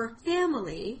involvement with her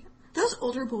family. Those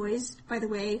older boys, by the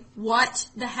way, what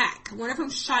the heck? One of them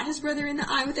shot his brother in the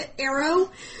eye with an arrow.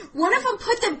 One of them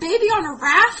put the baby on a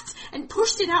raft and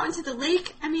pushed it out into the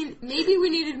lake. I mean, maybe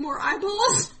we needed more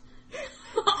eyeballs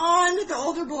on the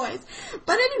older boys.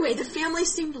 But anyway, the family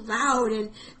seemed loud and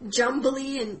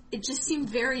jumbly, and it just seemed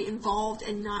very involved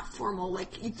and not formal.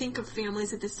 Like, you'd think of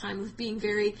families at this time of being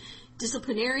very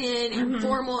disciplinarian and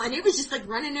formal, and it was just like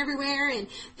running everywhere, and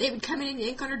they would come in and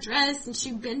yank on her dress, and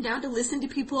she'd bend down to listen to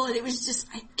people, and it was just,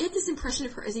 I get this impression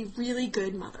of her as a really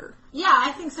good mother. Yeah,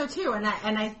 I think so too, and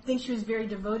I think she was very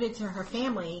devoted to her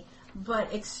family,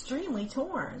 but extremely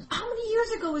torn. How many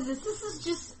years ago was this? This is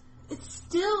just, it's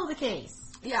still the case.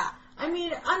 Yeah. I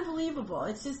mean, unbelievable.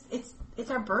 It's just,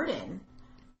 it's our burden.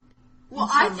 Well,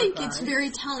 I think it's very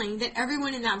telling that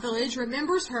everyone in that village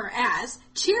remembers her as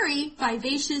cheery,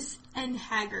 vivacious, and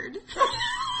haggard.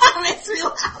 Makes me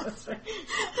laugh.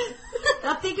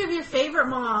 Now think of your favorite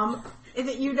mom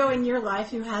that you know in your life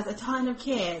who has a ton of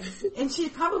kids, and she's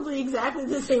probably exactly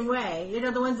the same way. You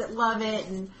know, the ones that love it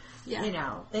and Yeah. You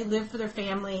know, they live for their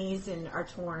families and are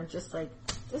torn just like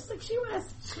she was.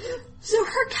 So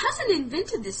her cousin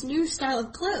invented this new style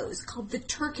of clothes called the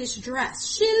Turkish dress.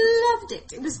 She loved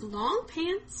it. It was long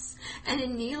pants and a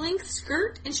knee-length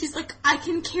skirt, and she's like, I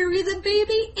can carry the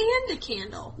baby and a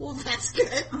candle. Well, that's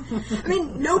good. I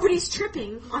mean, nobody's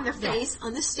tripping on their face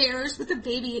on the stairs with a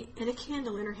baby and a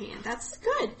candle in her hand. That's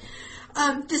good.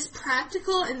 This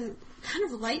practical and kind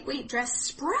of lightweight dress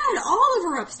spread all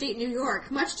over upstate New York,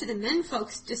 much to the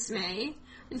menfolk's dismay.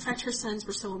 In fact, her sons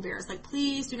were so embarrassed. Like,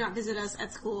 please do not visit us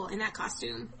at school in that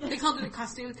costume. They called it a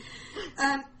costume.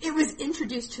 It was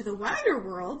introduced to the wider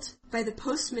world by the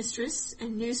postmistress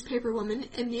and newspaper woman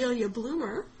Amelia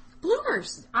Bloomer.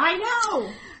 Bloomers. I know.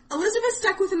 Elizabeth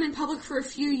stuck with them in public for a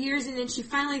few years, and then she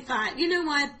finally thought, you know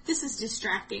what? This is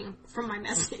distracting from my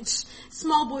message.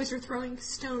 Small boys are throwing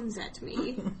stones at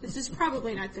me. This is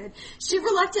probably not good.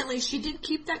 She did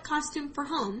keep that costume for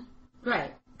home.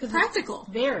 Right. Practical.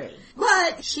 Very.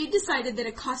 But she decided that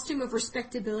a costume of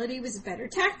respectability was a better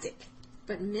tactic.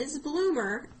 But Ms.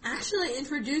 Bloomer actually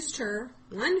introduced her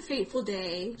one fateful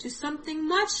day to something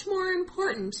much more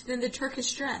important than the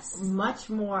Turkish dress. Much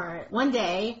more. One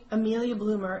day, Amelia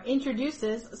Bloomer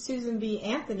introduces Susan B.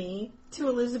 Anthony to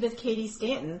Elizabeth Cady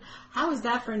Stanton. How is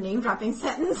that for a name-dropping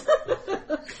sentence?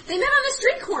 They met on a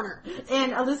street corner.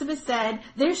 And Elizabeth said,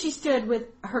 there she stood with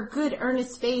her good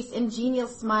earnest face and genial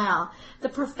smile, the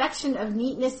perfection of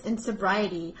neatness and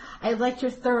sobriety. I liked her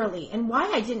thoroughly, and why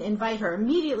I didn't invite her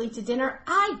immediately to dinner,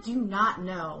 I do not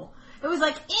know. It was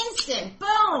like instant,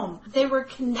 boom! They were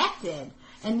connected,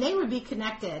 and they would be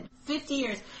connected 50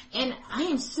 years. And I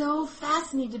am so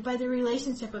fascinated by the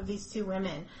relationship of these two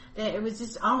women that it was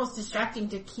just almost distracting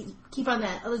to keep on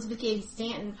that Elizabeth Cady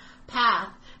Stanton path,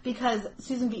 because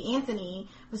Susan B. Anthony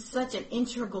was such an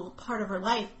integral part of her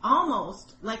life,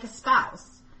 almost like a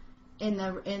spouse in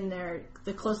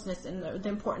the closeness and the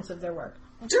importance of their work.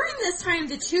 During this time,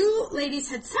 the two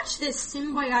ladies had such this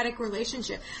symbiotic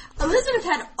relationship. Elizabeth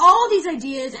had all these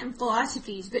ideas and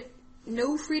philosophies, but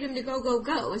no freedom to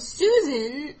go.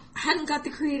 Susan hadn't got the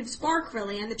creative spark,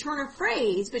 really, and the turn of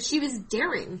phrase, but she was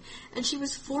daring, and she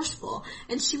was forceful,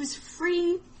 and she was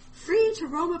free to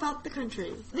roam about the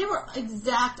country. They were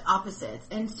exact opposites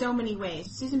in so many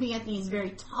ways. Susan B. Anthony is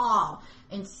very tall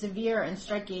and severe and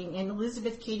striking, and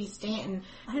Elizabeth Cady Stanton,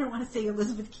 I don't want to say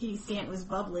Elizabeth Cady Stanton was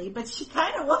bubbly, but she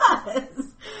kind of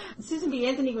was. Susan B.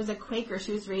 Anthony was a Quaker.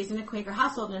 She was raised in a Quaker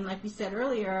household, and like we said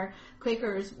earlier,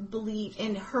 Quakers believed,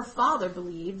 and her father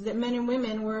believed, that men and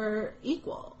women were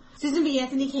equal. Susan B.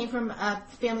 Anthony came from a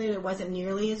family that wasn't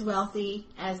nearly as wealthy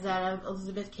as that of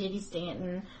Elizabeth Cady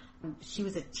Stanton. She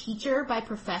was a teacher by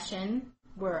profession,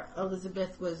 where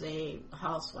Elizabeth was a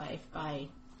housewife by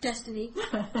destiny.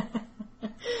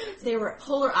 They were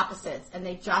polar opposites, and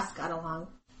they just got along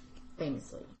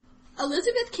famously.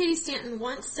 Elizabeth Cady Stanton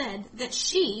once said that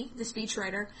she, the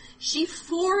speechwriter, she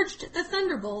forged the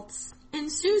thunderbolts,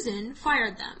 and Susan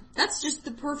fired them. That's just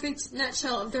the perfect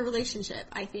nutshell of their relationship,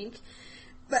 I think.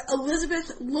 But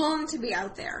Elizabeth longed to be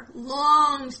out there,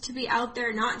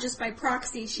 not just by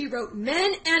proxy. She wrote,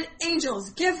 "Men and angels,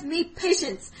 give me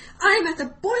patience. I am at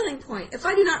the boiling point. If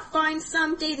I do not find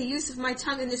some day the use of my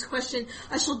tongue in this question,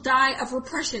 I shall die of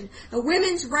repression, a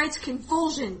women's rights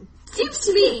convulsion." Seems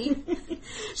to me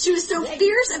she was so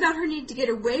fierce about her need to get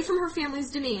away from her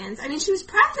family's demands. I mean, she was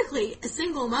practically a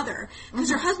single mother because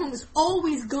her husband was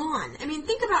always gone. I mean,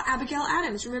 think about Abigail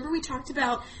Adams. Remember we talked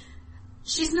about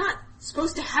she's not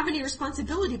supposed to have any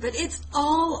responsibility, but it's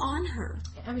all on her.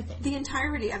 Everything. The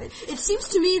entirety of it. It seems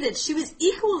to me that she was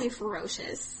equally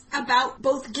ferocious about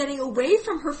both getting away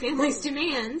from her family's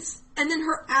demands and then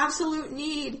her absolute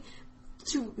need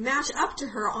to match up to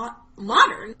her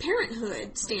modern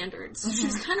parenthood standards. She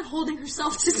was kind of holding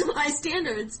herself to some high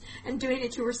standards and doing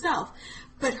it to herself.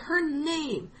 But her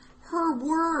name, her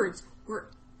words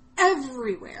were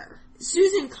everywhere.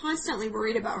 Susan constantly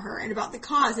worried about her and about the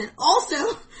cause, and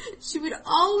also she would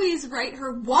always write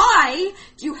her, "Why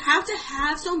do you have to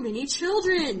have so many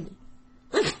children?"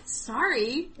 Like,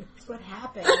 sorry. That's what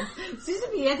happened.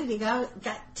 Susan B. Anthony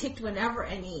got ticked whenever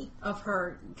any of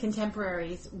her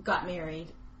contemporaries got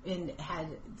married and had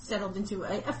settled into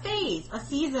a phase, a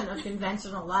season of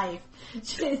conventional life.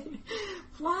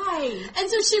 Why? And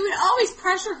so she would always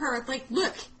pressure her, like,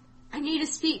 "Look, I need a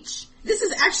speech. This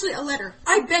is actually a letter.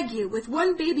 I beg you, with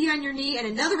one baby on your knee and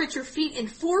another at your feet and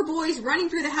 4 boys running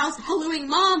through the house hallooing,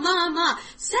 'Ma, Ma, Ma.'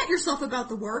 Set yourself about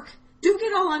the work. Don't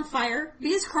get all on fire.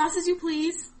 Be as cross as you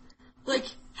please. Like,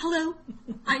 hello,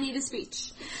 I need a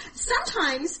speech."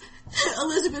 Sometimes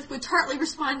Elizabeth would tartly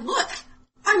respond, "Look,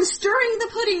 I'm stirring the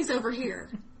puddings over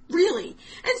here. Really.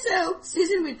 And so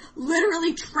Susan would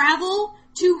literally travel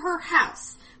to her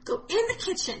house, go in the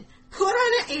kitchen, put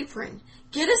on an apron,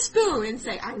 get a spoon and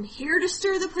say, I'm here to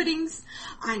stir the puddings,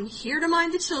 I'm here to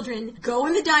mind the children, go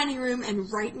in the dining room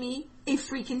and write me a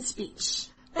freaking speech.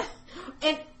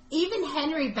 And even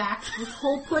Henry backed this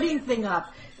whole pudding thing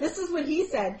up. This is what he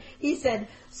said. He said,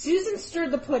 Susan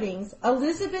stirred the puddings,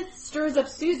 Elizabeth stirs up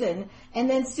Susan, and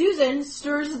then Susan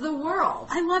stirs the world.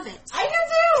 I love it. I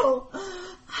do too!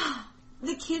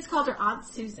 The kids called her Aunt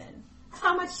Susan. That's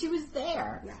how much she was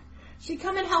there. Yeah. She'd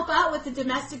come and help out with the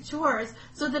domestic chores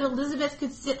so that Elizabeth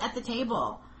could sit at the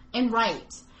table and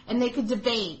write. And they could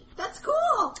debate. That's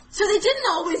cool. So they didn't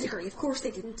always agree. Of course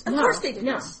they didn't. Of course they didn't.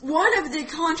 No. One of the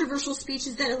controversial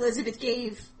speeches that Elizabeth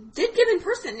did give in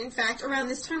person, in fact, around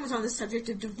this time was on the subject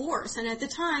of divorce. And at the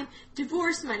time,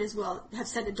 divorce might as well have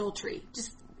said adultery.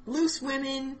 Just loose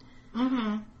women.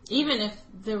 Mm-hmm. Even if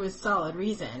there was solid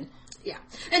reason. Yeah.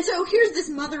 And so here's this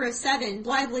mother of seven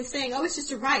blithely saying, oh, it's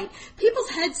just a right. People's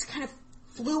heads kind of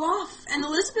flew off, and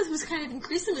Elizabeth was kind of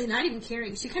increasingly not even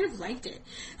caring. She kind of liked it.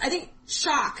 I think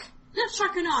shock. Not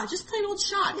shock and awe, just plain old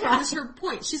shock. Yeah. That was her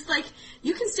point. She's like,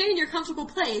 you can stay in your comfortable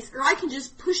place, or I can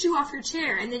just push you off your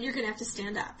chair, and then you're going to have to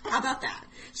stand up. How about that?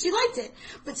 She liked it.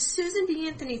 But Susan B.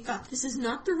 Anthony thought this is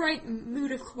not the right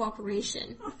mood of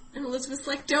cooperation. And Elizabeth's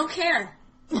like, don't care.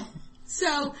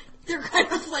 So they're kind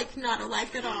of like not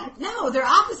alike at all. No, they're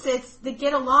opposites that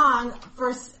get along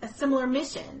for a similar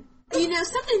mission. You know,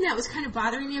 something that was kind of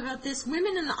bothering me about this,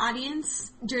 women in the audience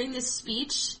during this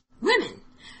speech, women,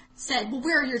 said, well,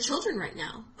 where are your children right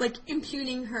now? Like,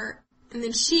 impugning her. And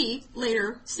then she,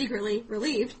 later, secretly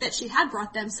relieved that she had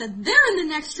brought them, said, they're in the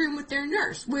next room with their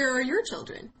nurse. Where are your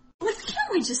children? Like,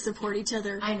 can't we just support each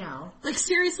other? I know. Like,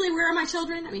 seriously, where are my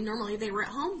children? I mean, normally they were at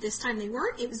home. This time they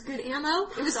weren't. It was good ammo.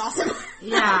 It was awesome.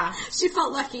 Yeah. She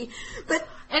felt lucky. But,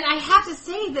 and I have to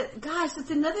say that, gosh,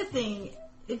 that's another thing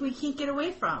that we can't get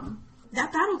away from.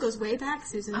 That battle goes way back,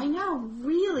 Susan. I know,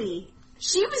 really.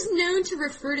 She was known to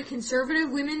refer to conservative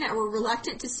women that were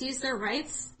reluctant to seize their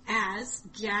rights as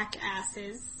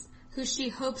jackasses, who she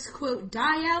hopes, quote,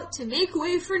 die out to make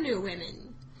way for new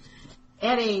women.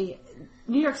 At a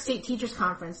New York State Teachers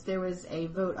Conference, there was a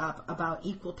vote up about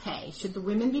equal pay. Should the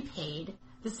women be paid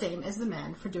the same as the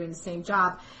men for doing the same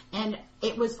job? And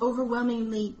it was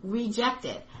overwhelmingly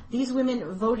rejected. These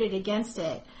women voted against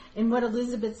it. And what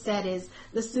Elizabeth said is,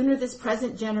 the sooner this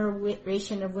present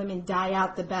generation of women die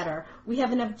out, the better. We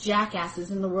have enough jackasses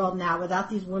in the world now without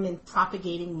these women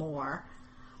propagating more.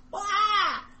 Wah!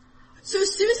 So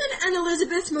Susan and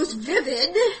Elizabeth's most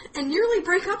vivid and nearly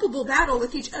break-upable battle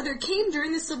with each other came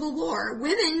during the Civil War.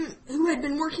 Women who had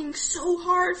been working so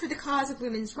hard for the cause of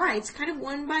women's rights, kind of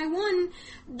one by one,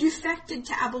 defected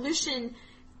to abolition,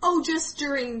 just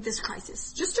during this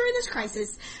crisis. Just during this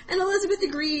crisis. And Elizabeth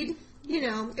agreed. You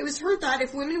know, it was her thought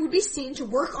if women would be seen to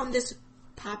work on this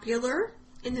popular,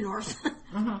 in the North,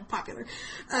 popular,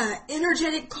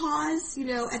 energetic cause,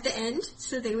 at the end,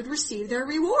 so they would receive their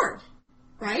reward.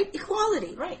 Right?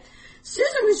 Equality. Right.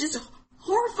 Susan was just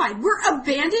horrified. We're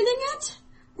abandoning it?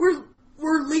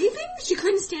 We're leaving? She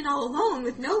couldn't stand all alone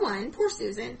with no one. Poor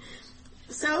Susan.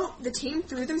 So the team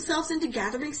threw themselves into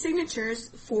gathering signatures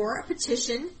for a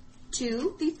petition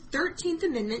to the 13th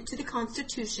Amendment to the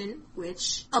Constitution,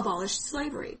 which abolished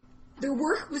slavery. Their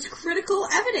work was critical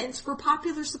evidence for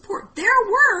popular support. Their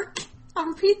work, I'll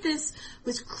repeat this,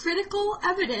 was critical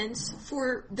evidence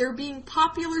for there being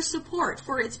popular support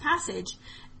for its passage,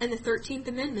 and the 13th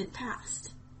Amendment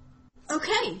passed.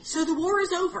 Okay, so the war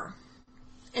is over,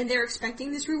 and they're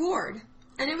expecting this reward.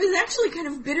 And it was actually kind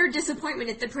of bitter disappointment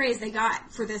at the praise they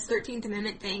got for this 13th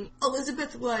Amendment thing.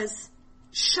 Elizabeth was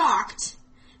shocked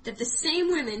that the same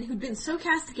women who'd been so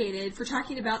castigated for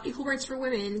talking about equal rights for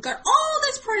women got all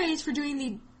this praise for doing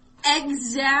the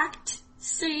exact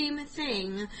same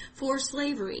thing for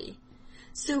slavery.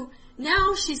 So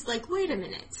now she's like, wait a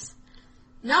minute.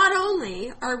 Not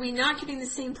only are we not getting the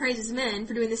same praise as men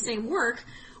for doing the same work,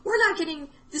 we're not getting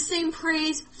the same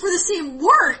praise for the same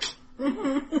work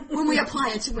when we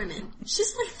apply it to women.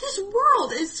 She's like, this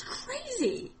world is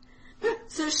crazy.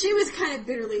 So she was kind of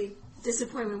bitterly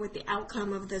disappointed with the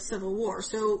outcome of the Civil War.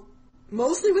 So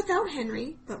mostly without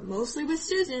Henry, but mostly with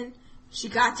Susan, she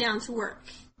got down to work.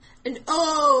 And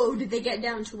did they get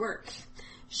down to work.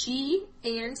 She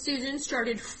and Susan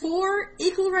started 4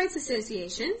 equal rights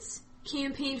associations,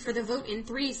 campaigned for the vote in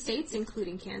 3 states,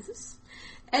 including Kansas,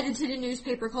 edited a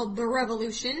newspaper called The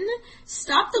Revolution,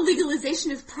 stopped the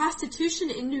legalization of prostitution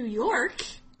in New York.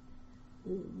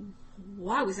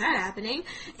 why was that happening?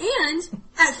 And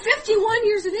at 51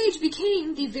 years of age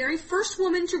became the very first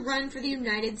woman to run for the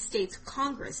United States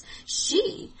Congress.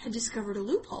 She had discovered a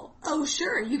loophole. Oh,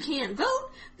 sure, you can't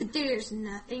vote, but there's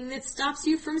nothing that stops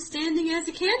you from standing as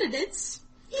a candidate.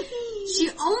 She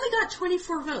only got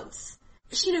 24 votes.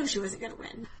 She knows she wasn't going to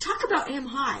win. Talk about aim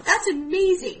high. That's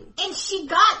amazing. And she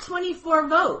got 24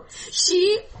 votes.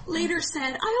 She later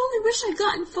said, I only wish I'd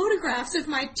gotten photographs of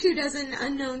my 24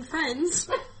 unknown friends.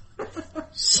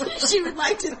 She would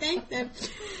like to thank them.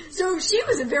 So she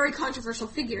was a very controversial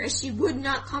figure, as she would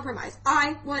not compromise.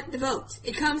 I want the vote.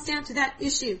 It comes down to that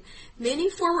issue.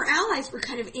 Many former allies were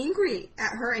kind of angry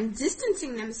at her and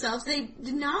distancing themselves. They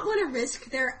did not want to risk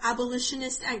their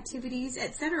abolitionist activities,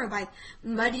 etc., by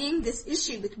muddying this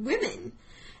issue with women.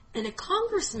 And a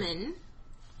congressman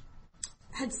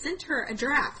had sent her a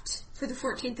draft for the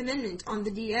 14th Amendment on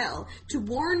the DL to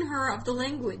warn her of the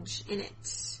language in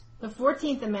it. The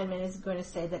 14th Amendment is going to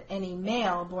say that any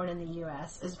male born in the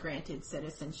U.S. is granted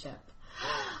citizenship.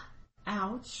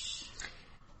 Ouch.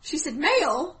 She said,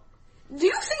 male? Do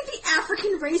you think the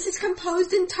African race is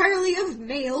composed entirely of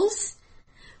males?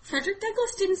 Frederick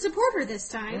Douglass didn't support her this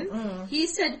time. Mm-mm. He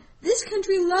said, this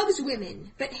country loves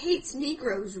women, but hates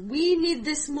Negroes. We need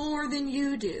this more than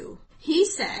you do. He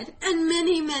said, and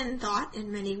many men thought,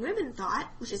 and many women thought,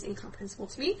 which is incomprehensible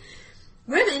to me,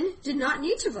 women did not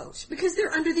need to vote because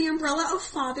they're under the umbrella of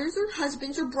fathers or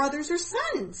husbands or brothers or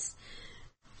sons.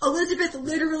 Elizabeth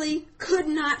literally could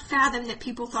not fathom that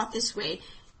people thought this way.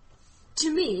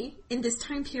 To me, in this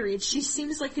time period, she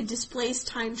seems like a displaced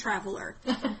time traveler.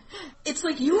 It's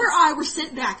like you or I were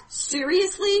sent back.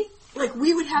 Seriously? Like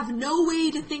we would have no way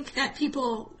to think that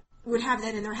people would have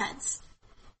that in their heads.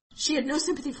 She had no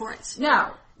sympathy for it.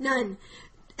 No. None.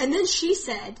 And then she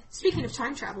said, speaking of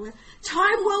time traveler,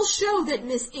 time will show that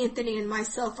Miss Anthony and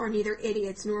myself are neither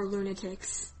idiots nor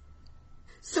lunatics.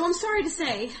 So I'm sorry to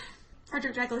say,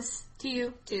 Frederick Douglass, to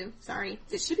you too, sorry,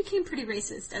 that she became pretty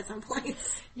racist at some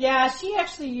points. Yeah, she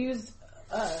actually used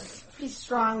pretty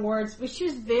strong words, but she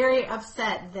was very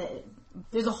upset that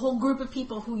there's a whole group of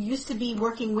people who used to be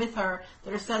working with her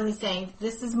that are suddenly saying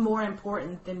this is more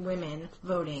important than women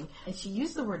voting. And she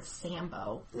used the word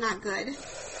Sambo. Not good.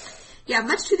 Yeah,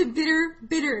 much to the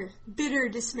bitter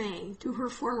dismay to her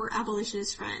former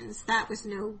abolitionist friends. That was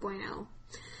no bueno.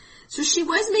 So she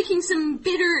was making some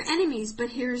bitter enemies, but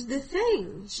here's the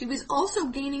thing. She was also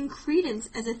gaining credence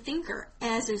as a thinker,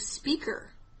 as a speaker.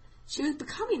 She was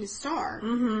becoming a star.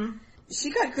 Mm-hmm. She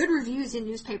got good reviews in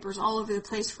newspapers all over the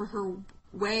place for her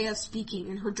way of speaking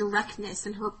and her directness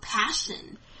and her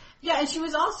passion. Yeah, and she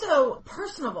was also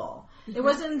personable. Mm-hmm. It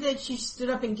wasn't that she stood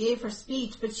up and gave her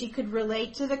speech, but she could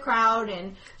relate to the crowd,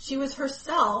 and she was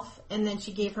herself, and then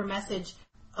she gave her message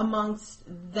amongst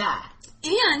that.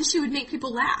 And she would make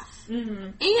people laugh.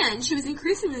 Mm-hmm. And she was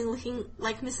increasingly looking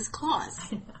like Mrs.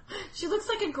 Claus. She looks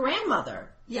like a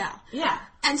grandmother. Yeah. Yeah.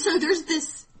 And so there's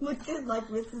this... Looked like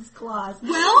Mrs. Claus.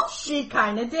 Well... She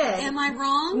kind of did. Am I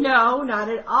wrong? No, not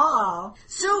at all.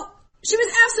 So... She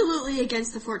was absolutely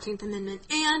against the 14th Amendment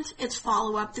and its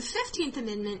follow-up, the 15th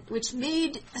Amendment, which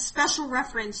made a special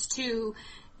reference to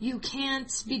you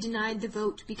can't be denied the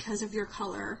vote because of your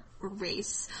color or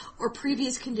race or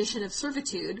previous condition of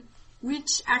servitude,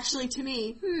 which actually to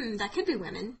me, that could be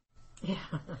women. Yeah.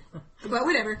 But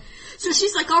whatever. So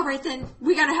she's like, all right then,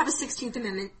 we gotta have a 16th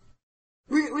Amendment.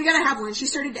 We gotta have one. She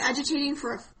started agitating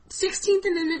for a 16th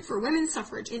Amendment for women's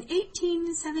suffrage in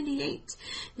 1878.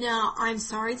 Now, I'm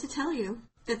sorry to tell you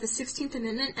that the 16th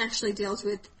Amendment actually deals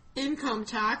with income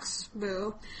tax,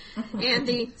 boo, and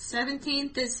the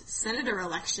 17th is senator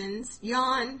elections,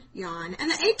 yawn, yawn, and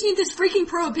the 18th is freaking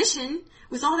prohibition.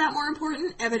 Was all that more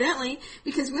important? Evidently,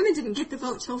 because women didn't get the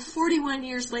vote till 41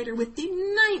 years later with the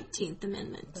 19th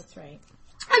Amendment. That's right.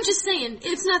 I'm just saying,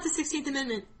 it's not the 16th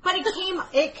Amendment. But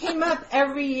it came up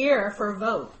every year for a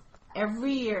vote.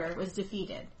 Every year it was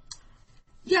defeated.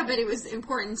 Yeah, but it was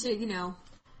important to,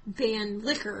 ban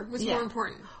liquor was more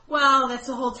important. Well, that's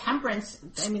the whole temperance,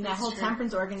 That's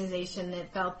temperance organization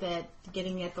that felt that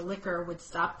getting at the liquor would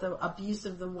stop the abuse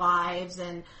of the wives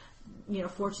and,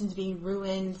 fortunes being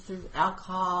ruined through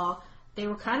alcohol. They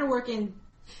were kind of working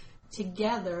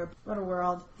together. What a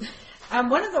world.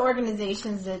 One of the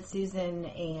organizations that Susan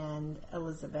and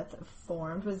Elizabeth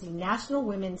formed was the National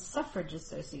Women's Suffrage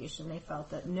Association. They felt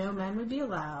that no men would be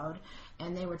allowed,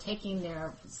 and they were taking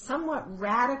their somewhat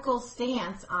radical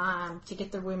stance on to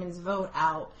get the women's vote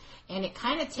out, and it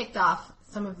kind of ticked off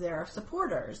some of their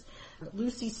supporters.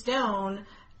 Lucy Stone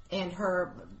and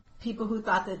her people who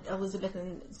thought that Elizabeth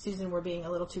and Susan were being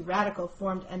a little too radical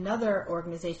formed another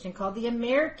organization called the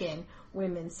American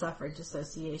Women's Suffrage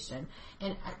Association.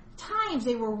 And at times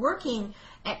they were working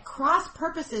at cross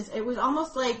purposes. It was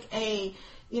almost like a,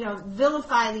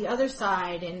 vilify the other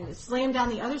side and slam down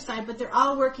the other side, but they're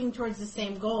all working towards the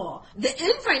same goal. The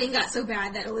infighting got so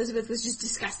bad that Elizabeth was just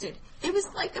disgusted. It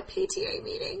was like a PTA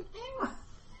meeting.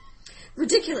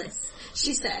 Ridiculous,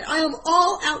 she said. I am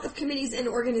all out of committees and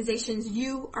organizations.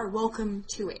 You are welcome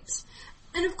to it.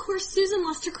 And of course, Susan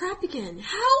lost her crap again.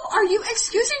 How are you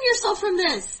excusing yourself from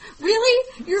this?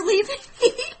 Really? You're leaving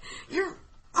me?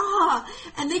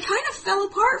 And they kind of fell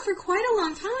apart for quite a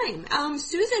long time.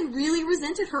 Susan really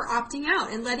resented her opting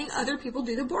out and letting other people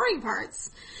do the boring parts.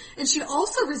 And she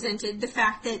also resented the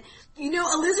fact that,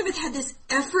 Elizabeth had this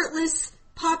effortless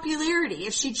popularity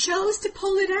if she chose to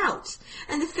pull it out.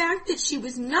 And the fact that she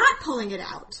was not pulling it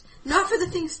out, not for the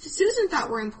things Susan thought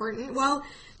were important, well,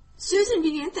 Susan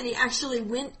B. Anthony actually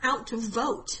went out to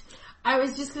vote. I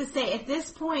was just going to say, at this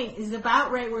point is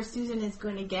about right where Susan is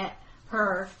going to get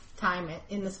her time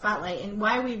in the spotlight, and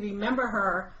why we remember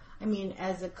her,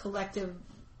 as a collective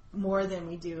more than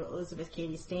we do Elizabeth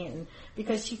Cady Stanton,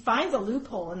 because she finds a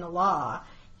loophole in the law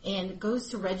and goes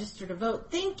to register to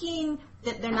vote, thinking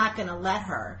that they're not going to let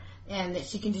her and that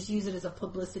she can just use it as a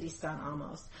publicity stunt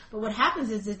almost. But what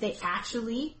happens is that they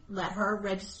actually let her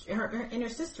register, her and her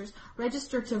sisters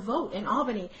register to vote in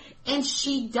Albany, and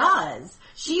she does.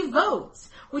 She votes,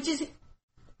 which is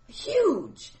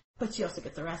huge, but she also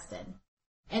gets arrested.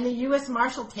 And the U.S.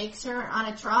 Marshal takes her on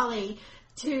a trolley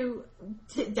to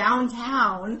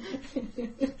downtown,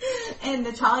 and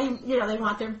the trolley, they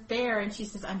want their fare, and she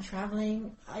says, I'm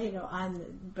traveling, on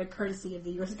the courtesy of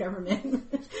the U.S.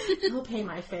 government. He'll pay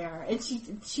my fare. And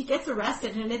she gets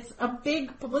arrested, and it's a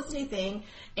big publicity thing,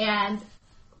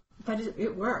 but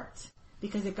it worked,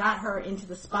 because it got her into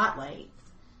the spotlight.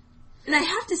 And I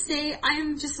have to say, I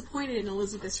am disappointed in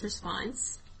Elizabeth's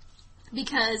response,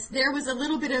 because there was a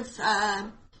little bit of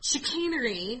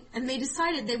chicanery, and they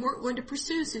decided they weren't going to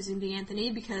pursue Susan B.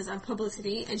 Anthony because of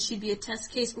publicity, and she'd be a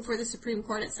test case before the Supreme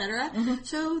Court, etc. Mm-hmm.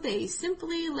 So they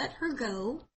simply let her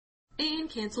go and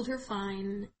canceled her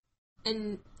fine,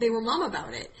 and they were mum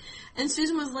about it. And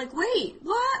Susan was like, wait,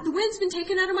 what? The wind's been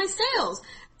taken out of my sails.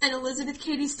 And Elizabeth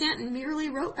Cady Stanton merely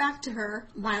wrote back to her,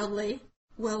 mildly,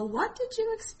 well, what did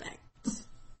you expect?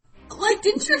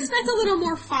 Didn't you expect a little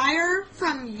more fire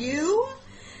from you?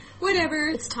 Whatever,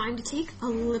 it's time to take a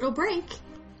little break.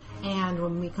 And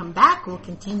when we come back, we'll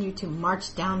continue to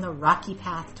march down the rocky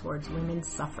path towards women's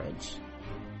suffrage.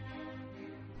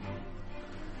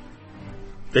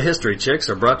 The History Chicks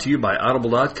are brought to you by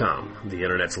Audible.com, the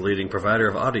internet's leading provider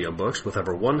of audiobooks with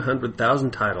over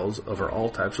 100,000 titles over all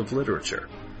types of literature.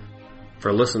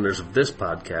 For listeners of this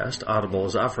podcast, Audible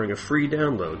is offering a free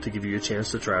download to give you a chance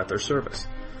to try out their service.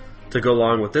 To go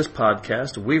along with this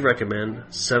podcast, we recommend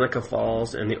Seneca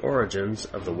Falls and the Origins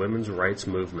of the Women's Rights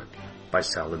Movement by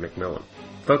Sally McMillan,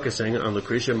 focusing on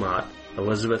Lucretia Mott,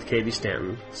 Elizabeth Cady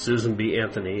Stanton, Susan B.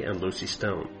 Anthony, and Lucy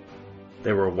Stone.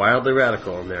 They were wildly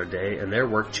radical in their day, and their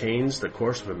work changed the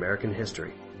course of American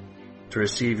history. To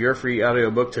receive your free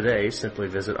audiobook today, simply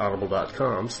visit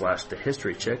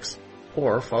audible.com/thehistorychicks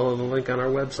or follow the link on our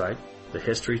website,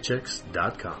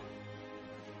 thehistorychicks.com.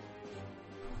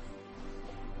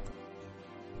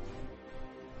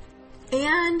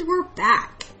 And we're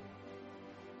back.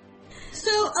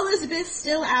 So Elizabeth,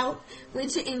 still out,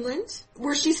 went to England,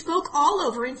 where she spoke all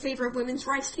over in favor of women's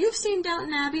rights. You've seen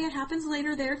Downton Abbey. It happens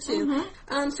later there, too.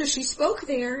 Mm-hmm. So she spoke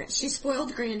there. She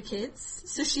spoiled grandkids.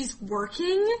 So she's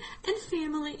working and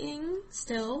familying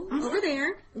still over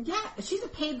there. Yeah, she's a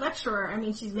paid lecturer.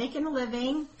 She's making a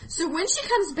living. So when she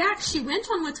comes back, she went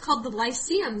on what's called the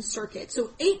Lyceum Circuit.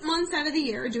 So 8 months out of the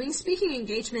year, doing speaking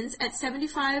engagements at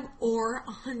 $75 or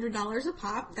 $100 a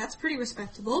pop. That's pretty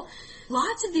respectable.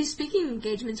 Lots of these speaking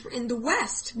engagements were in the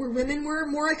West, where women were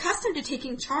more accustomed to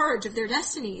taking charge of their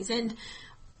destinies, and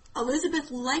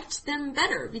Elizabeth liked them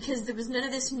better because there was none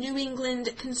of this New England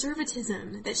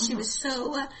conservatism that she was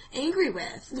so angry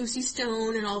with, Lucy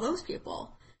Stone and all those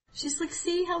people. She's like,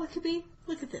 see how it could be?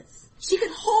 Look at this. She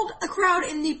could hold a crowd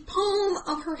in the palm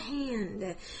of her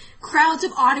hand. Crowds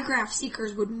of autograph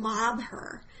seekers would mob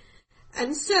her.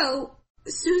 And so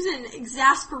Susan,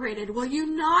 exasperated, will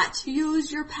you not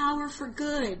use your power for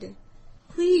good?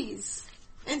 Please.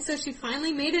 And so she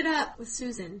finally made it up with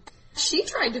Susan. She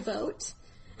tried to vote.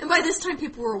 And by this time,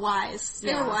 people were wise.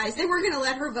 They were wise. They weren't going to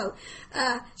let her vote.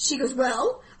 She goes,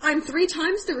 well, I'm 3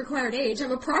 times the required age.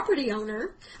 I'm a property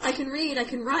owner. I can read. I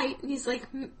can write. And he's like,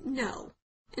 no.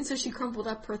 And so she crumpled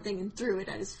up her thing and threw it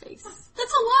at his face.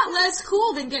 That's a lot less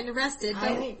cool than getting arrested.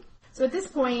 So at this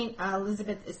point,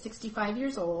 Elizabeth is 65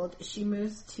 years old. She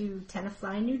moves to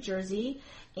Tenafly, New Jersey,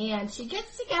 and she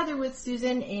gets together with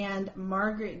Susan and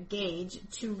Margaret Gage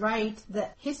to write the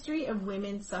History of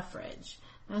Women's Suffrage.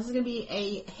 Now, this is going to be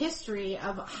a history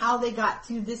of how they got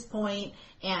to this point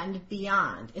and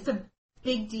beyond. It's a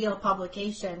big deal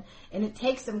publication, and it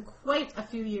takes them quite a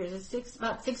few years. It's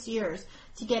about 6 years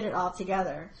to get it all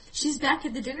together. She's back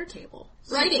at the dinner table.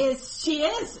 She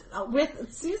is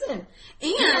with Susan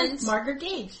and Margaret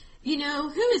Gage. You know,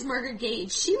 who is Margaret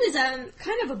Gage? She was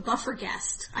kind of a buffer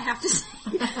guest, I have to say.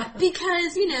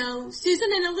 Because, you know, Susan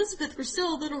and Elizabeth were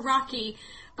still a little rocky.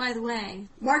 By the way,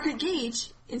 Margaret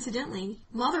Gage, incidentally,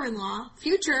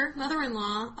 future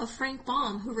mother-in-law of Frank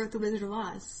Baum, who wrote The Wizard of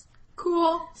Oz.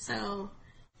 Cool. So,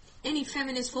 any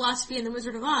feminist philosophy in The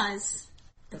Wizard of Oz,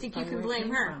 I think you can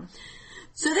blame her.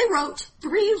 So they wrote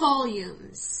 3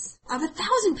 volumes of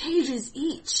 1,000 pages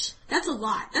each. That's a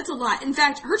lot. In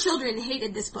fact, her children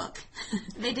hated this book.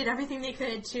 They did everything they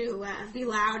could to be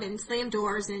loud and slam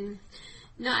doors and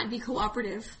not be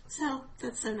cooperative. So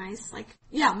that's so nice. Like,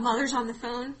 yeah, mothers on the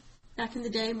phone. Back in the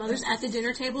day, mothers at the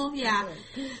dinner table, yeah.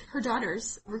 Her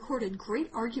daughters recorded great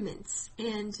arguments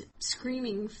and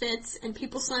screaming fits and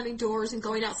people slamming doors and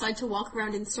going outside to walk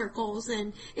around in circles,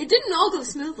 and it didn't all go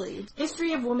smoothly.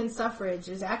 History of Women's Suffrage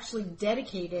is actually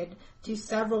dedicated to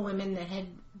several women that had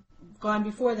gone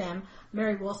before them,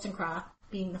 Mary Wollstonecraft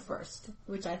being the first,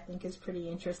 which I think is pretty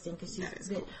interesting because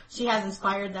she has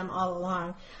inspired them all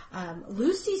along.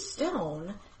 Lucy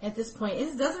Stone, at this point,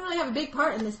 doesn't really have a big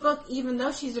part in this book, even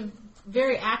though she's a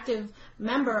very active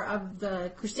member of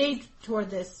the crusade toward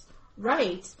this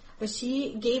right, but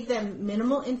she gave them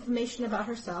minimal information about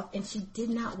herself, and she did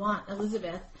not want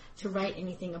Elizabeth to write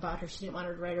anything about her. She didn't want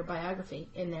her to write her biography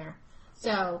in there.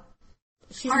 So,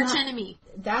 she's arch enemy.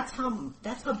 That's how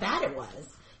bad it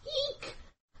was. Eek!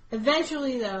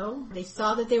 Eventually, though, they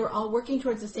saw that they were all working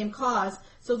towards the same cause,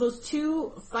 so those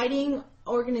two fighting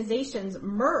organizations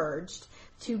merged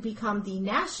to become the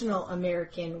National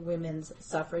American Women's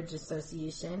Suffrage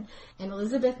Association, and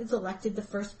Elizabeth is elected the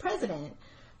first president.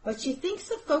 But she thinks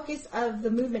the focus of the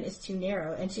movement is too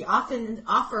narrow, and she often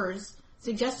offers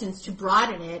suggestions to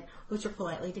broaden it, which are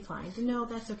politely declined. No,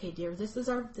 that's okay, dear. This is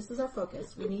our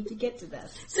focus. We need to get to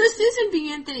this. So Susan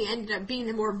B. Anthony ended up being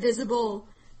the more visible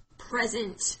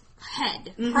presence.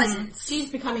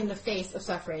 She's becoming the face of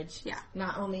suffrage. Yeah.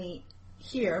 Not only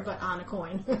here, but on a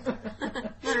coin.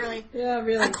 Literally. Yeah,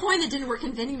 really. A coin that didn't work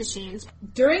in vending machines.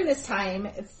 During this time,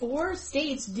 4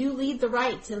 states do lead the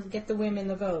right to get the women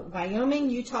the vote. Wyoming,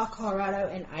 Utah, Colorado,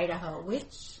 and Idaho,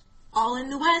 which... all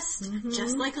in the West.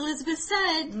 Just like Elizabeth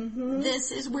said,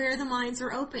 this is where the minds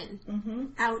are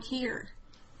open. Out here.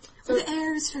 So the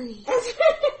air is free.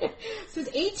 So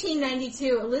it's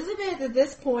 1892. Elizabeth, at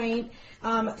this point,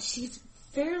 she's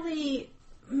fairly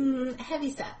heavy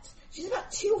set. She's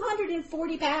about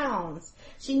 240 pounds.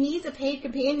 She needs a paid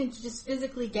companion to just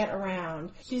physically get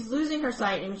around. She's losing her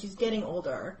sight and she's getting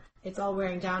older. It's all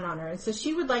wearing down on her. And so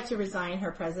she would like to resign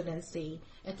her presidency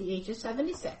at the age of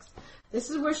 76. This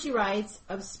is where she writes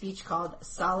a speech called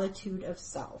Solitude of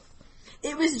Self.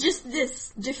 It was just this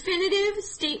definitive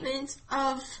statement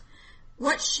of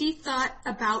what she thought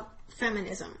about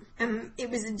feminism. It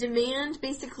was a demand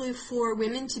basically for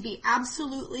women to be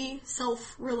absolutely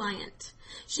self-reliant.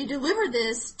 She delivered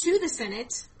this to the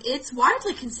Senate. It's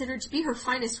widely considered to be her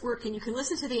finest work, and you can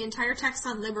listen to the entire text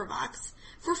on LibriVox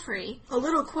for free. A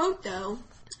little quote, though.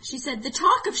 She said, "The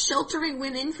talk of sheltering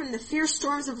women from the fierce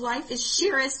storms of life is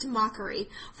sheerest mockery,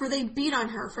 for they beat on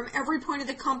her from every point of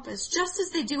the compass, just as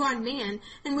they do on man,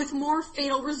 and with more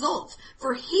fatal result,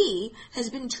 for he has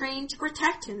been trained to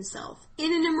protect himself.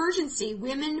 In an emergency,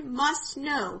 women must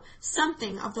know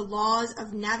something of the laws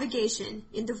of navigation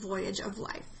in the voyage of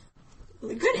life."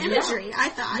 Good imagery, I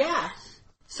thought. Yeah.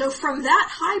 So from that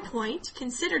high point,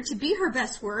 considered to be her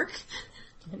best work,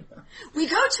 we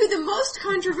go to the most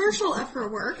controversial of her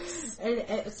works.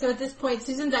 And so at this point,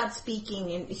 Susan's out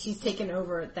speaking, and she's taken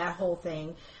over that whole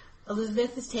thing.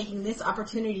 Elizabeth is taking this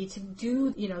opportunity to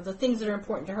do, the things that are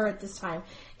important to her at this time.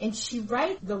 And she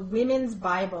writes the Women's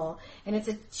Bible, and it's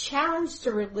a challenge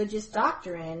to religious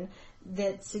doctrine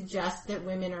that suggests that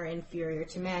women are inferior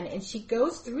to men. And she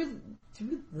goes through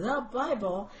the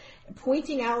Bible,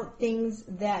 pointing out things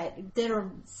that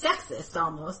are sexist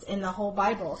almost in the whole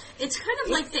Bible. It's kind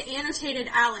of like the Annotated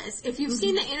Alice. If you've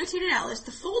seen the Annotated Alice,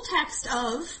 the full text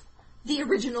of the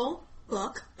original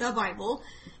book, the Bible,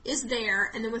 is there,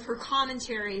 and then with her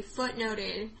commentary,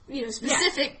 footnoted,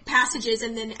 specific passages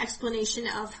and then explanation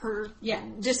of her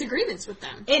disagreements with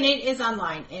them. And it is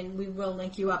online, and we will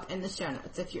link you up in the show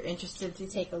notes if you're interested to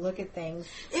take a look at things.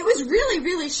 It was really,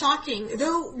 really shocking,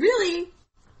 though really,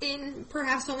 in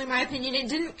perhaps only my opinion, it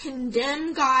didn't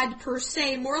condemn God per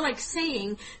se, more like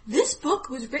saying, this book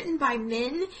was written by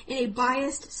men in a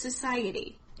biased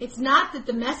society. It's not that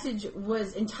the message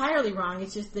was entirely wrong,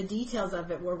 it's just the details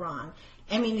of it were wrong.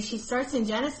 I mean, she starts in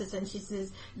Genesis and she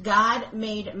says, God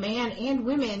made man and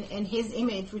women in his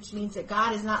image, which means that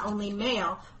God is not only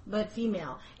male, but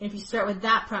female. And if you start with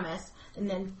that premise and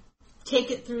then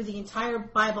take it through the entire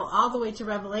Bible all the way to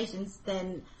Revelations,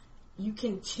 then you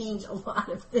can change a lot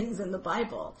of things in the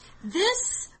Bible.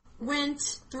 This went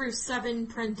through 7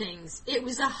 printings. It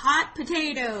was a hot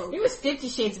potato. It was 50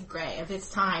 Shades of Grey of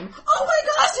its time. Oh my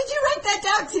gosh, did you write that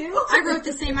down too? I wrote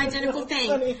the same identical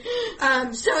thing.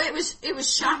 So it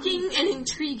was shocking and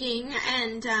intriguing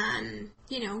and,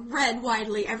 read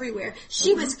widely everywhere.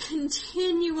 She was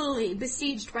continually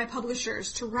besieged by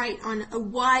publishers to write on a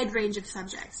wide range of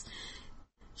subjects.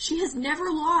 She has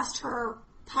never lost her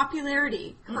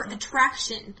popularity, her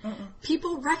attraction.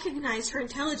 People recognize her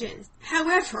intelligence.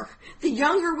 However, the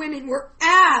younger women were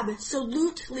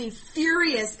absolutely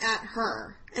furious at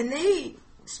her, and they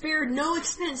spared no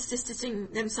expense distancing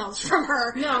themselves from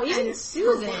her. No, even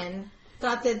Susan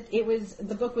thought that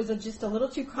the book was just a little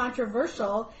too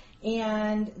controversial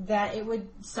and that it would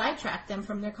sidetrack them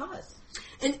from their cause.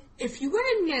 And if you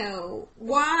want to know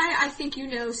why I think you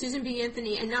know Susan B.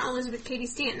 Anthony and not Elizabeth Cady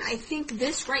Stanton, I think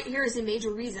this right here is a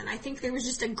major reason. I think there was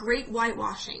just a great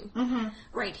whitewashing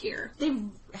right here. They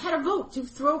had a vote to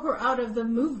throw her out of the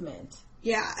movement.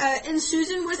 Yeah, and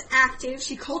Susan was active.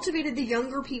 She cultivated the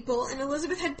younger people, and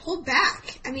Elizabeth had pulled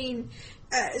back. I mean,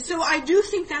 so I do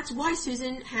think that's why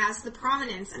Susan has the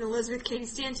prominence, and Elizabeth Cady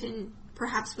Stanton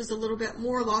perhaps was a little bit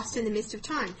more lost in the midst of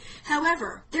time.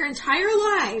 However, their entire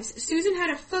lives, Susan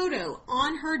had a photo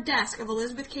on her desk of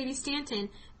Elizabeth Cady Stanton,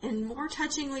 and more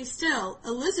touchingly still,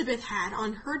 Elizabeth had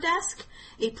on her desk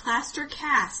a plaster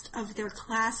cast of their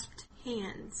clasped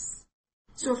hands.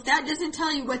 So if that doesn't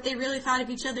tell you what they really thought of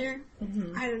each other,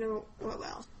 I don't know what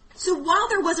will. So while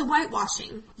there was a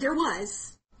whitewashing,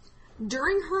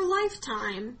 during her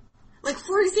lifetime, like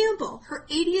for example, her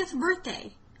 80th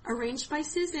birthday, arranged by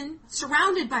Susan,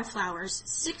 surrounded by flowers,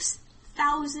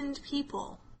 6,000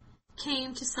 people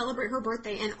came to celebrate her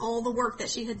birthday and all the work that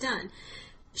she had done.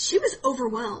 She was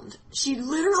overwhelmed. She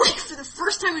literally, for the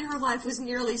first time in her life, was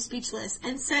nearly speechless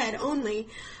and said only,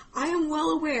 I am well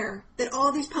aware that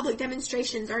all these public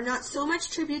demonstrations are not so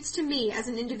much tributes to me as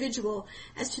an individual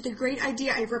as to the great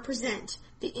idea I represent,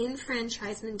 the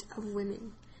enfranchisement of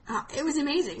women. It was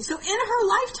amazing. So in her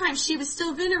lifetime, she was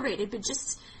still venerated, but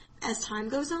just as time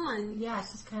goes on. Yeah, it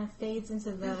just kind of fades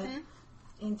into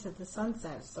the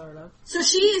sunset, sort of. So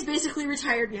she is basically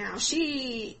retired now.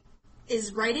 She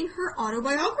is writing her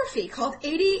autobiography called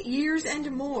 80 Years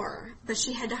and More, but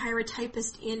she had to hire a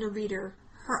typist and a reader.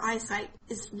 Her eyesight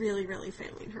is really, really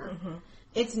failing her.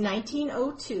 It's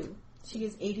 1902. She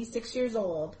is 86 years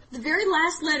old. The very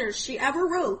last letters she ever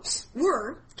wrote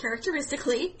were,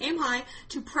 characteristically, aim high,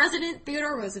 to President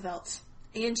Theodore Roosevelt.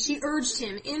 And she urged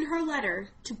him in her letter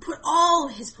to put all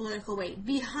his political weight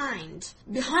behind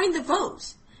the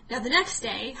vote. Now the next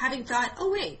day, having thought,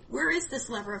 oh wait, where is this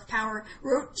lever of power,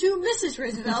 wrote to Mrs.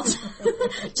 Roosevelt,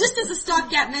 just as a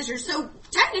stopgap measure. So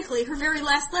technically her very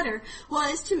last letter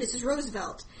was to Mrs.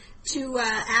 Roosevelt to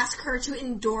ask her to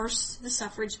endorse the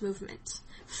suffrage movement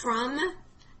from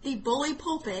the bully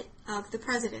pulpit of the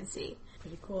presidency.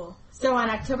 Pretty cool. So on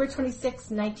October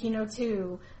 26,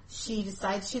 1902, she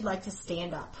decides she'd like to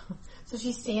stand up. So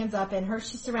she stands up, and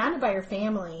she's surrounded by her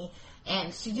family,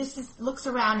 and she just looks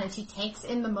around and she takes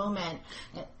in the moment.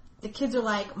 The kids are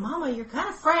like, Mama, you're kind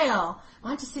of frail. Why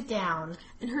don't you sit down?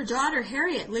 And her daughter,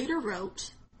 Harriet, later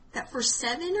wrote that for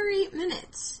 7 or 8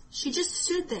 minutes, she just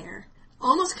stood there,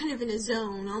 almost kind of in a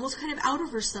zone, almost kind of out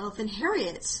of herself, and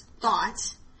Harriet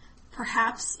thought,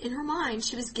 perhaps in her mind,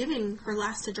 she was giving her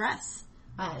last address.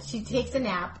 She takes a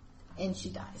nap, and she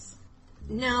dies.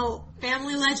 Now,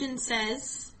 family legend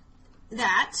says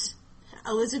that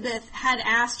Elizabeth had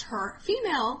asked her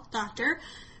female doctor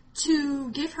to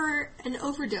give her an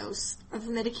overdose of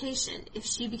medication if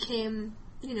she became,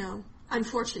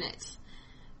 unfortunate.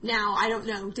 Now, I don't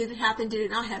know, did it happen, did it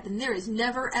not happen? There is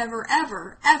never, ever,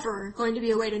 ever, ever going to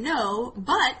be a way to know,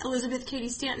 but Elizabeth Cady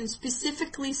Stanton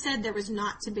specifically said there was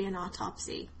not to be an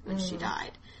autopsy when she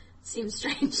died. Seems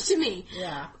strange to me.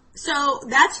 Yeah. So,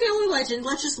 that's family legend.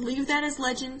 Let's just leave that as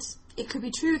legend. It could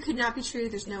be true, it could not be true.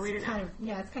 There's no way to know.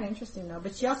 It's kind of interesting, though.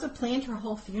 But she also planned her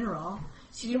whole funeral.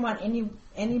 She didn't want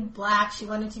any black. She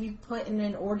wanted to be put in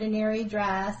an ordinary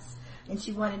dress, and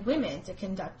she wanted women to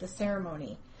conduct the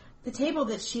ceremony. The table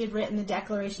that she had written the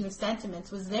Declaration of Sentiments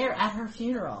was there at her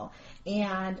funeral,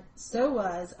 and so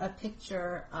was a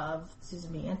picture of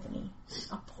Susan B. Anthony.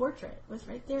 A portrait was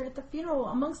right there at the funeral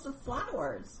amongst the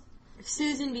flowers.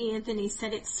 Susan B. Anthony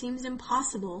said, "It seems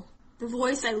impossible. The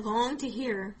voice I longed to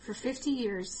hear for 50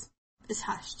 years is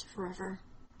hushed forever."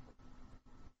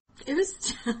 It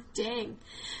was, dang.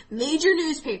 Major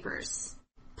newspapers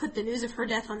put the news of her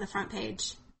death on the front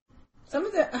page. Some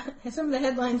of the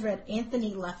headlines read,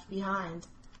 "Anthony left behind."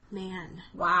 Man.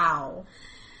 Wow.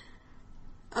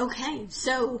 Okay,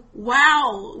 so,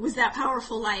 wow, was that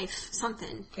powerful life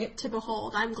something to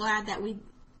behold. I'm glad that we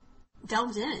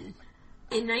delved in.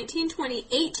 In 1920,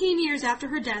 18 years after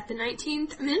her death, the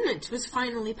 19th Amendment was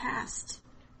finally passed.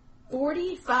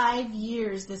 45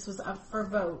 years this was up for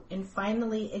vote, and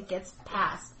finally it gets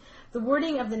passed. The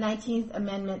wording of the 19th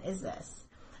Amendment is this: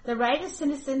 "The right of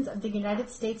citizens of the United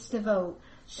States to vote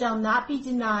shall not be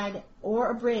denied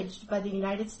or abridged by the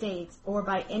United States or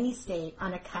by any state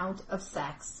on account of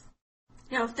sex."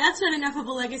 Now, if that's not enough of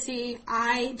a legacy,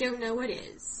 I don't know what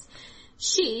is.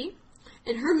 She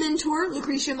and her mentor,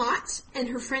 Lucretia Mott, and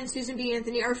her friend Susan B.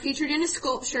 Anthony are featured in a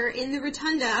sculpture in the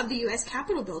rotunda of the U.S.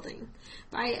 Capitol building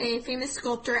by a famous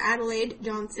sculptor, Adelaide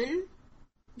Johnson.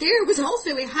 There was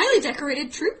also a highly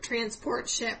decorated troop transport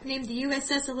ship named the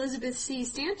USS Elizabeth C.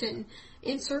 Stanton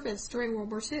in service during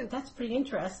World War II. That's pretty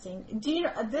interesting. Do you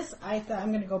know this? I thought I'm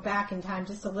going to go back in time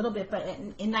just a little bit, but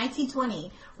in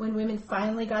 1920, when women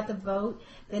finally got the vote,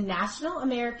 the National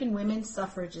American Women's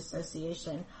Suffrage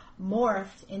Association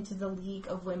morphed into the League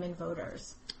of Women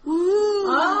Voters. Ooh.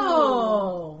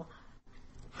 Oh!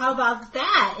 How about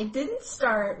that? It didn't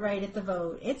start right at the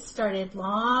vote. It started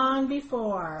long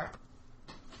before.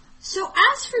 So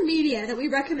as for media that we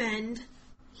recommend,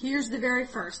 here's the very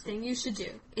first thing you should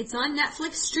do. It's on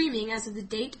Netflix streaming as of the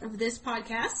date of this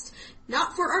podcast.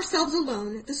 Not for Ourselves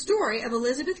Alone, the story of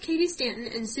Elizabeth Cady Stanton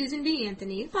and Susan B.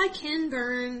 Anthony by Ken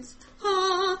Burns.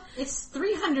 It's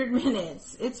 300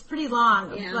 minutes. It's pretty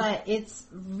long, Yeah. but it's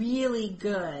really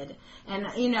good. And,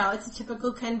 you know, it's a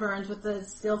typical Ken Burns with the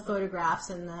still photographs,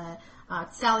 and the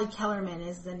Sally Kellerman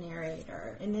is the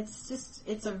narrator. And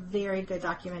it's a very good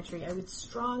documentary. I would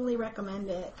strongly recommend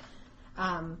it.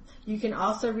 You can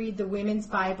also read the Women's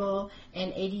Bible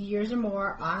and 80 Years or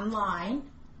More online,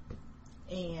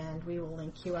 and we will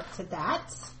link you up to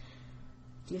that.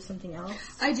 Do you have something else?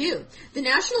 I do. The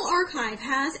National Archive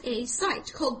has a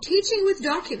site called Teaching with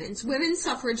Documents, Women's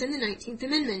Suffrage and the 19th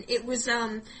Amendment. It was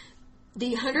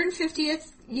the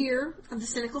 150th year of the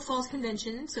Seneca Falls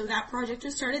Convention, so that project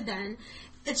was started then.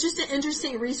 It's just an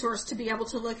interesting resource to be able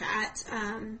to look at,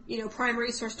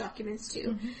 primary source documents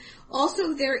too. Mm-hmm.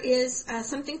 Also, there is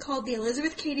something called the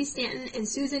Elizabeth Cady Stanton and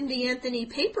Susan B. Anthony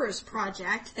Papers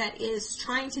Project that is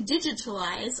trying to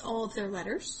digitalize all of their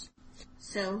letters.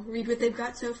 So, read what they've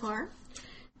got so far.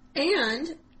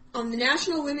 And on the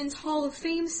National Women's Hall of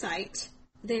Fame site,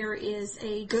 there is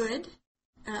a good,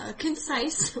 more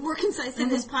concise than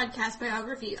this podcast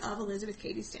biography of Elizabeth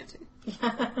Cady Stanton.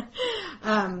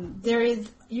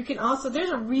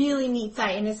 There's a really neat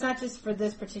site, and it's not just for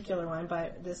this particular one,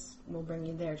 but this will bring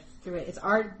you there through it. It's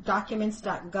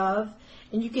ourdocuments.gov,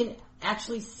 and you can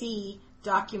actually see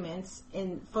documents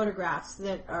and photographs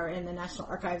that are in the National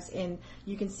Archives, and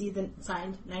you can see the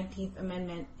signed 19th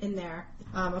Amendment in there.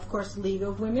 Of course, League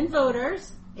of Women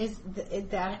Voters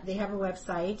that they have a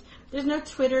website. There's no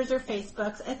Twitters or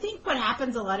Facebooks. I think what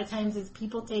happens a lot of times is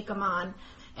people take them on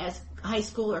as high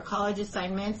school or college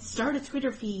assignments, start a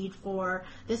Twitter feed for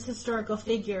this historical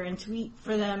figure and tweet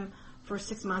for them for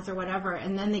 6 months or whatever,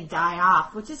 and then they die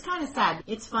off, which is kind of sad.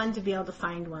 It's fun to be able to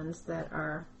find ones that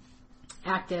are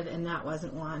active, and that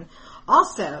wasn't one.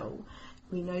 Also,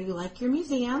 we know you like your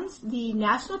museums. The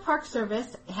National Park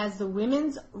Service has the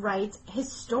Women's Rights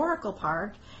Historical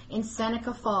Park in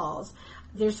Seneca Falls.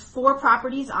 There's 4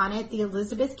 properties on it: the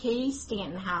Elizabeth Cady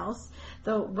Stanton House,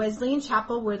 the Wesleyan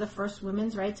Chapel, where the first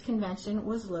Women's Rights Convention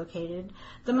was located,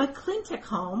 the McClintock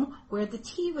Home, where the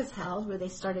tea was held, where they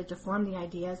started to form the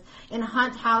ideas, and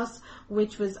Hunt House,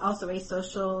 which was also a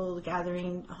social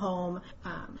gathering home.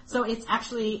 So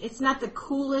it's not the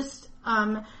coolest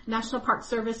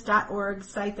nationalparkservice.org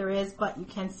site there is, but you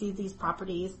can see these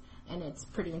properties, and it's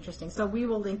pretty interesting. So we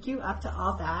will link you up to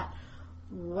all that.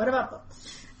 What about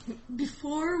books?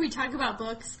 Before we talk about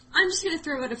books, I'm just going to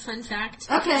throw out a fun fact.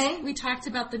 Okay. We talked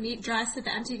about the meat dress at the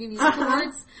MTV Music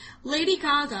Awards. Lady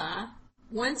Gaga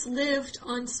once lived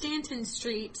on Stanton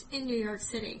Street in New York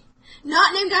City.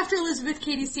 Not named after Elizabeth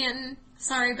Cady Stanton.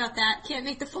 Sorry about that. Can't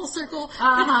make the full circle.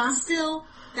 But still,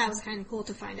 that was kind of cool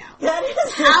to find out. That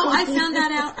is How I found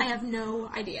that out, I have no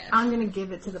idea. I'm going to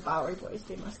give it to the Bowery Boys.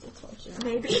 They must have told you.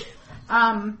 Maybe.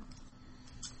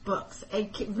 Books. A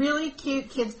really cute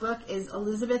kids book is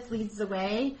Elizabeth Leads the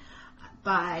Way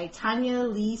by Tanya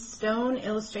Lee Stone.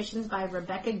 Illustrations by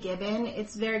Rebecca Gibbon.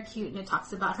 It's very cute and it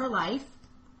talks about her life.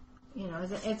 You know,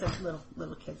 it's a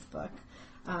little kids book.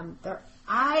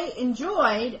 I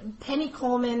enjoyed Penny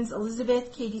Coleman's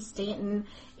Elizabeth Cady Stanton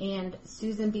and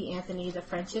Susan B. Anthony, The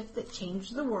Friendship That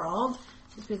Changed the World.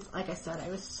 Because, like I said, I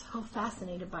was so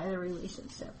fascinated by the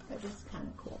relationship. It was kind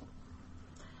of cool.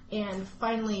 And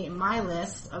finally, my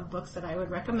list of books that I would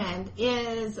recommend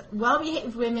is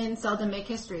Well-Behaved Women Seldom Make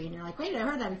History. And you're like, wait, I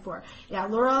heard that before. Yeah,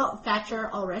 Laura Thatcher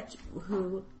Ulrich,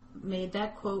 who made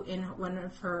that quote in one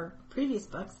of her previous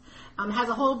books, has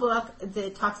a whole book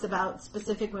that talks about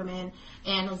specific women,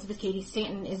 and Elizabeth Cady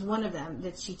Stanton is one of them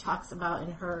that she talks about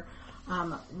in her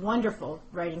wonderful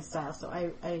writing style. So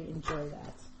I enjoy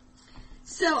that.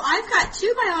 So I've got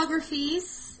 2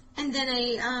 biographies and then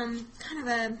a kind of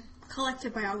a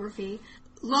collective biography.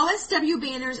 Lois W.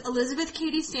 Banner's Elizabeth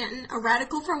Cady Stanton, A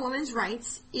Radical for Women's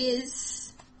Rights,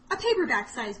 is a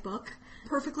paperback-sized book.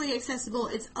 Perfectly accessible.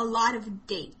 It's a lot of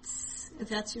dates, if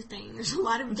that's your thing. There's a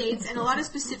lot of dates and a lot of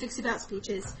specifics about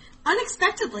speeches.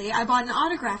 Unexpectedly, I bought an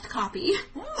autographed copy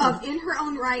of In Her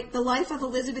Own Right, The Life of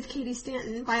Elizabeth Cady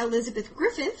Stanton by Elizabeth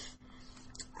Griffith.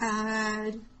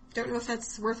 Don't know if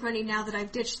that's worth money now that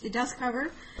I've ditched the dust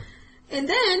cover. And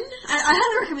then, I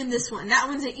highly recommend this one. That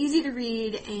one's easy to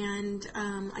read, and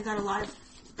I got a lot of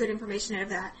good information out of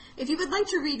that. If you would like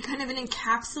to read kind of an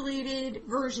encapsulated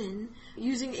version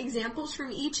using examples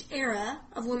from each era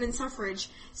of women's suffrage,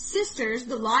 Sisters,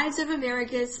 The Lives of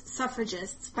America's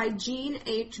Suffragists by Jean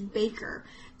H. Baker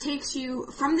takes you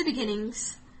from the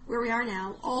beginnings, where we are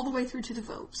now, all the way through to the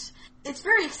vote. It's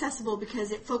very accessible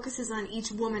because it focuses on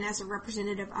each woman as a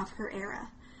representative of her era,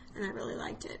 and I really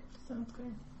liked it. Sounds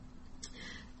good.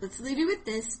 Let's leave you with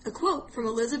this, a quote from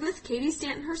Elizabeth Cady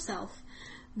Stanton herself.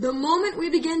 "The moment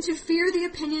we begin to fear the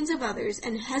opinions of others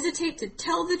and hesitate to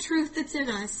tell the truth that's in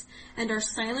us and are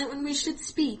silent when we should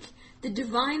speak, the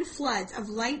divine floods of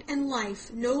light and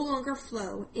life no longer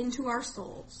flow into our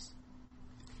souls."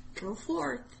 Go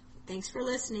forth. Thanks for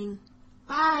listening.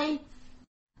 Bye.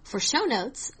 For show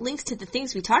notes, links to the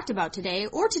things we talked about today,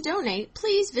 or to donate,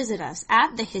 please visit us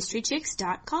at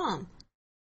thehistorychicks.com.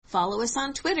 Follow us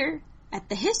on Twitter at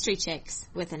thehistorychicks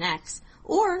with an X,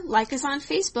 or like us on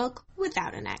Facebook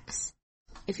without an X.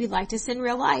 If you'd like us in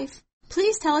real life,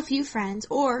 please tell a few friends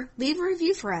or leave a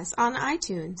review for us on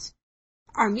iTunes.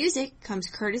 Our music comes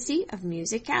courtesy of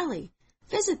Music Alley.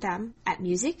 Visit them at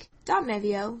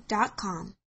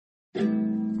music.mevio.com.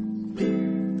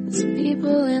 There's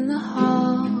people in the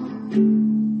hall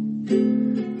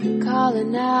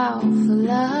calling out for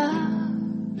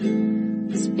love.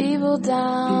 There's people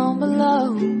down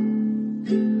below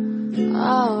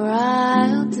all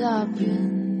riled up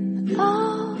and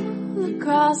all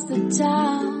across the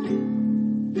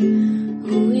town.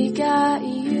 We got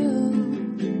you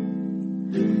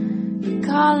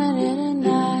calling in at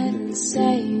night and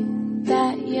saying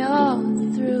that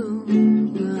you're through.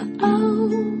 Oh,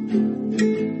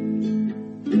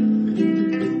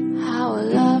 how I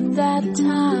loved that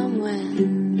time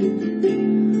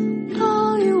when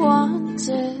all you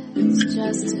wanted is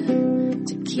just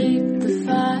to keep the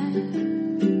fire.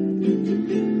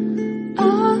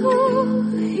 Oh,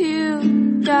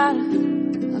 you got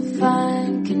a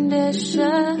fine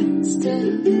condition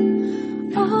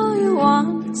still. All you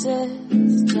want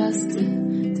is just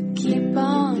to keep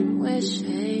on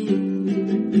wishing.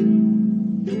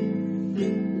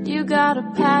 You got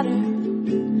a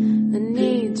pattern that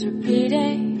needs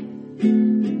repeating.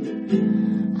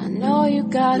 I know you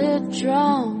got a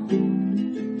drum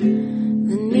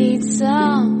that needs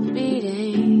some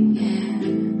beating.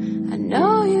 Yeah, I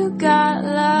know you got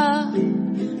love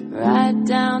right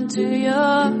down to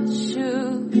your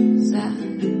shoes.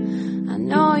 I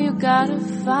know you gotta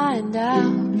find out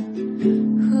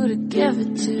who to give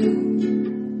it to.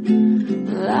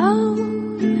 Oh,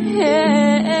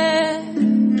 yeah,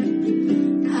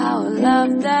 how I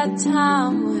loved that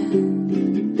time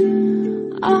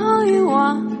when all you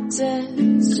wanted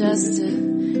is just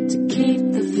to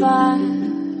keep the fire.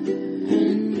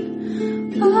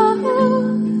 And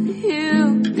oh,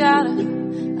 you got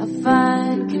a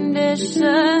fine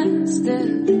condition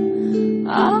still.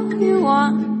 All you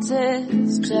want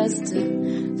is just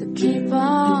to keep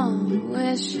on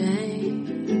wishing.